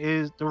writing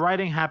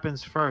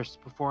happens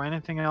first before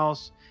anything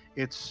else.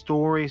 It's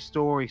story.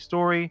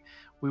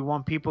 We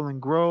want people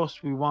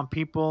engrossed. We want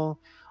people.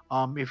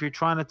 If you're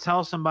trying to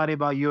tell somebody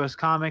about U.S.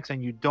 comics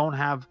and you don't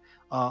have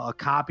a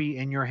copy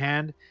in your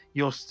hand,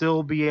 you'll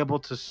still be able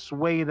to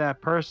sway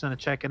that person to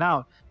check it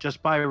out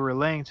just by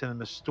relaying to them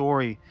the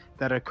story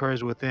that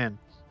occurs within.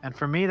 And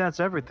for me, that's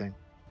everything.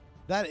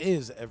 That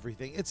is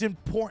everything. It's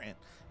important.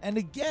 And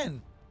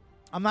again,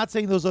 I'm not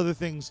saying those other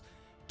things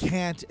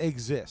can't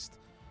exist.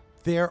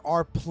 There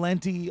are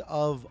plenty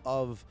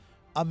of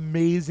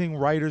amazing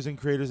writers and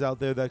creators out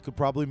there that could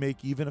probably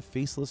make even a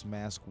faceless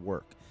mask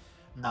work.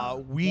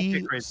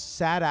 We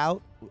sat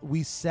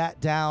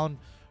down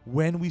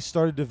when we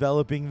started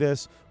developing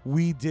this.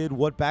 We did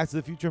what Back to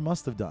the Future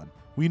must have done.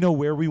 We know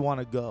where we want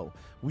to go.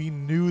 We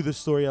knew the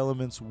story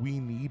elements we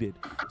needed.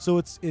 So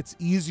it's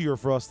easier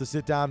for us to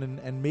sit down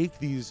and make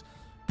these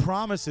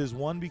promises,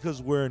 one,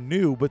 because we're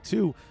new, but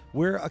two,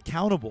 we're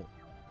accountable.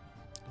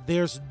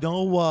 There's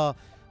no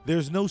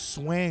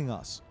swaying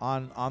us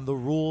on the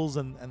rules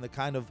and the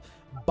kind of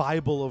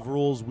Bible of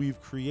rules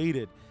we've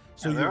created.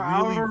 So they're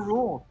our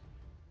rules.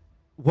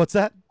 What's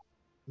that?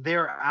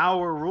 They're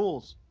our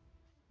rules.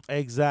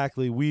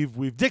 Exactly.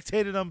 We've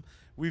dictated them.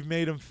 We've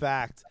made them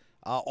fact.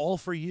 All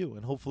for you,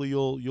 and hopefully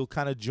you'll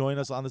kind of join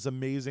us on this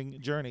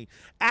amazing journey.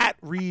 At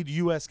Read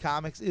US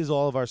Comics is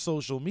all of our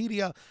social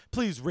media.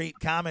 Please rate,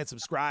 comment,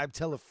 subscribe,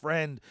 tell a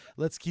friend.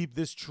 Let's keep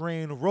this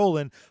train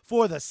rolling.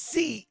 For the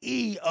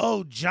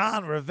CEO,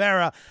 John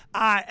Rivera,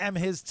 I am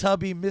his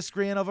tubby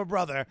miscreant of a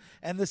brother,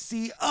 and the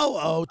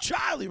COO,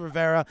 Charlie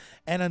Rivera.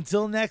 And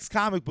until next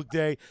comic book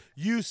day,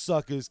 you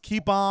suckers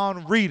keep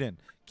on reading,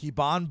 keep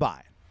on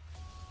buying.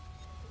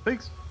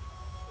 Thanks.